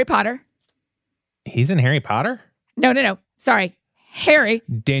 Harry Potter. He's in Harry Potter? No. Sorry. Harry.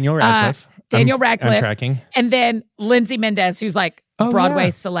 Daniel Radcliffe. I'm tracking. And then Lindsay Mendez, who's like Broadway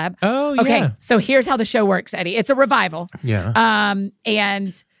celeb. Oh, yeah. Okay, so here's how the show works, Eddie. It's a revival. Yeah.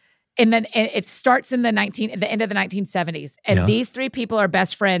 And then it starts in the end of the 1970s. And these 3 people are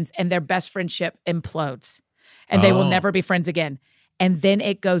best friends, and their best friendship implodes. And they will never be friends again. And then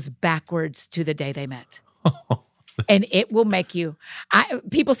it goes backwards to the day they met. And it will make you.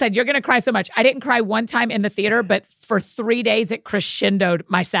 People said, you're going to cry so much. I didn't cry one time in the theater, but for 3 days it crescendoed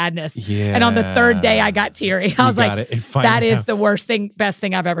my sadness. Yeah. And on the 3rd day I got teary. I was like, that is the best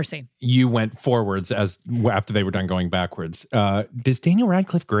thing I've ever seen. You went forwards after they were done going backwards. Is Daniel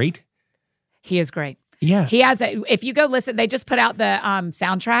Radcliffe great? He is great. Yeah. He has if you go listen, they just put out the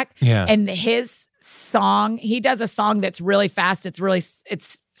soundtrack. Yeah. And his song, he does a song that's really fast.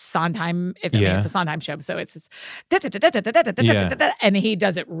 It's Sondheim. It's a Sondheim show, so it's just and he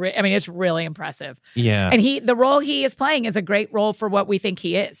does it. It's really impressive. Yeah, and the role he is playing is a great role for what we think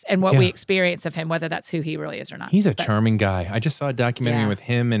he is and what we experience of him, whether that's who he really is or not. He's a charming guy. I just saw a documentary with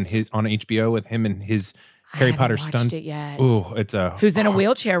him and on HBO with him and his Harry Potter stunt. It yet. Ooh, who's in a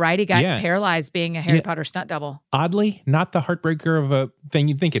wheelchair, right? He got paralyzed being a Harry Potter stunt double. Oddly, not the heartbreaker of a thing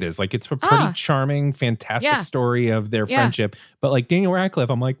you'd think it is. Like, it's a pretty charming, fantastic story of their friendship. But like Daniel Radcliffe,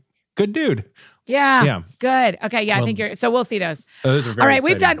 I'm like, good dude. Yeah. Good. Okay. Yeah, I think you're. So we'll see those. Those are very all right.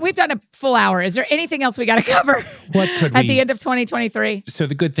 exciting. We've done a full hour. Is there anything else we got to cover? What could at the end of 2023? So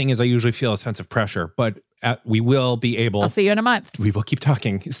the good thing is, I usually feel a sense of pressure, but we will be able. I'll see you in a month. We will keep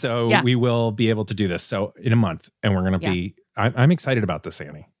talking. So we will be able to do this. So in a month, and we're going to be. I'm excited about this,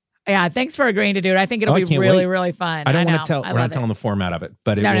 Annie. Yeah, thanks for agreeing to do it. I think it'll be really, really fun. I don't want to tell. We're not telling the format of it,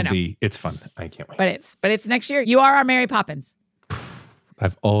 but it will be. It's fun. I can't wait. But it's next year. You are our Mary Poppins.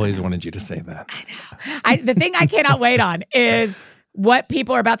 I've always wanted you to say that. I know. The thing I cannot wait on is what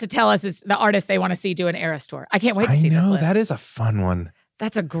people are about to tell us is the artists they want to see do an Eras tour. I can't wait to see this list. That is a fun one.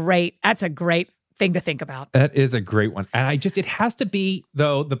 That's a great thing to think about. That is a great one. And it has to be,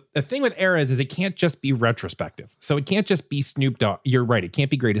 though, the thing with Eras is it can't just be retrospective. So it can't just be Snoop Dogg. You're right. It can't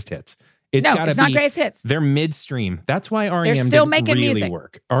be greatest hits. It's no, gotta it's not be, greatest hits. They're midstream. That's why REM still didn't making really music.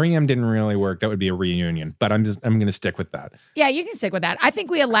 work. REM didn't really work. That would be a reunion. But I'm going to stick with that. Yeah, you can stick with that. I think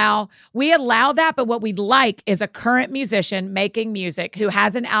we allow that, but what we'd like is a current musician making music who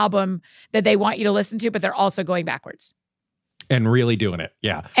has an album that they want you to listen to, but they're also going backwards. And really doing it.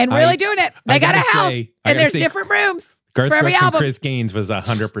 Yeah. And really doing it. They got a house and there's different rooms Garth for every Brooks album. and Chris Gaines was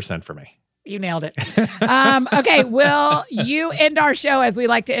 100% for me. You nailed it. Okay, will you end our show as we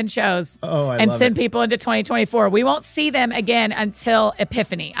like to end shows and send people into 2024? We won't see them again until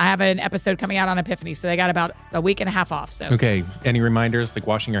Epiphany. I have an episode coming out on Epiphany, so they got about a week and a half off. So okay, any reminders like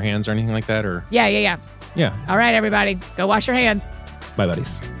washing your hands or anything like that? Or Yeah. All right, everybody, go wash your hands. Bye,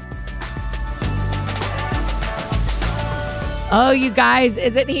 buddies. Oh, you guys,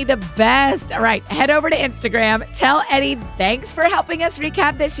 isn't he the best? All right, head over to Instagram. Tell Eddie thanks for helping us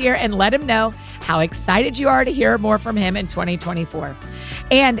recap this year and let him know how excited you are to hear more from him in 2024.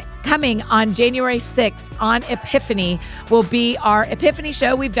 And coming on January 6th on Epiphany will be our Epiphany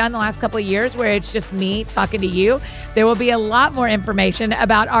show we've done the last couple of years where it's just me talking to you. There will be a lot more information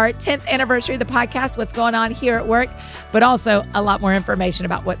about our 10th anniversary of the podcast, what's going on here at work, but also a lot more information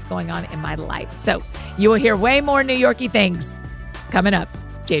about what's going on in my life. So you will hear way more New Yorkie things coming up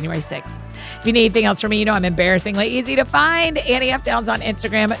January 6th. If you need anything else from me, you know I'm embarrassingly easy to find. Annie F. Downs on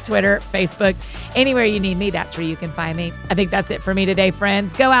Instagram, Twitter, Facebook. Anywhere you need me, that's where you can find me. I think that's it for me today,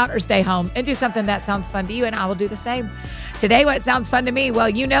 friends. Go out or stay home and do something that sounds fun to you, and I will do the same. Today, what sounds fun to me? Well,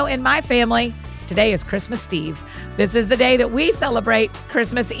 you know, in my family, today is Christmas Eve. This is the day that we celebrate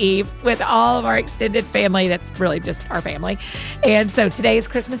Christmas Eve with all of our extended family. That's really just our family. And so today is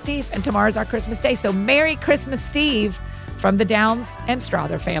Christmas Eve, and tomorrow's our Christmas Day. So Merry Christmas Steve from the Downs and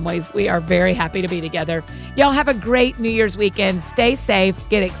Strother families. We are very happy to be together. Y'all have a great New Year's weekend. Stay safe.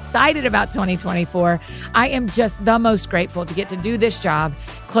 Get excited about 2024. I am just the most grateful to get to do this job,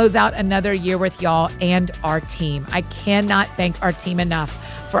 close out another year with y'all and our team. I cannot thank our team enough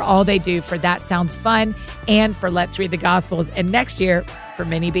for all they do for That Sounds Fun and for Let's Read the Gospels. And next year for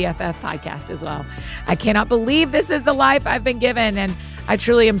Mini BFF podcast as well. I cannot believe this is the life I've been given. And I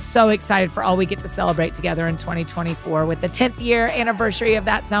truly am so excited for all we get to celebrate together in 2024 with the 10th year anniversary of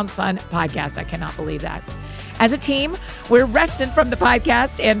That Sounds Fun podcast. I cannot believe that. As a team, we're resting from the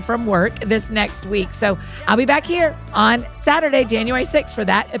podcast and from work this next week. So I'll be back here on Saturday, January 6th for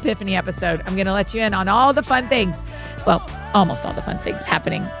that Epiphany episode. I'm going to let you in on all the fun things. Well, almost all the fun things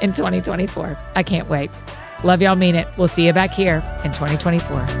happening in 2024. I can't wait. Love y'all, mean it. We'll see you back here in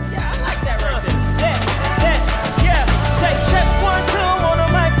 2024.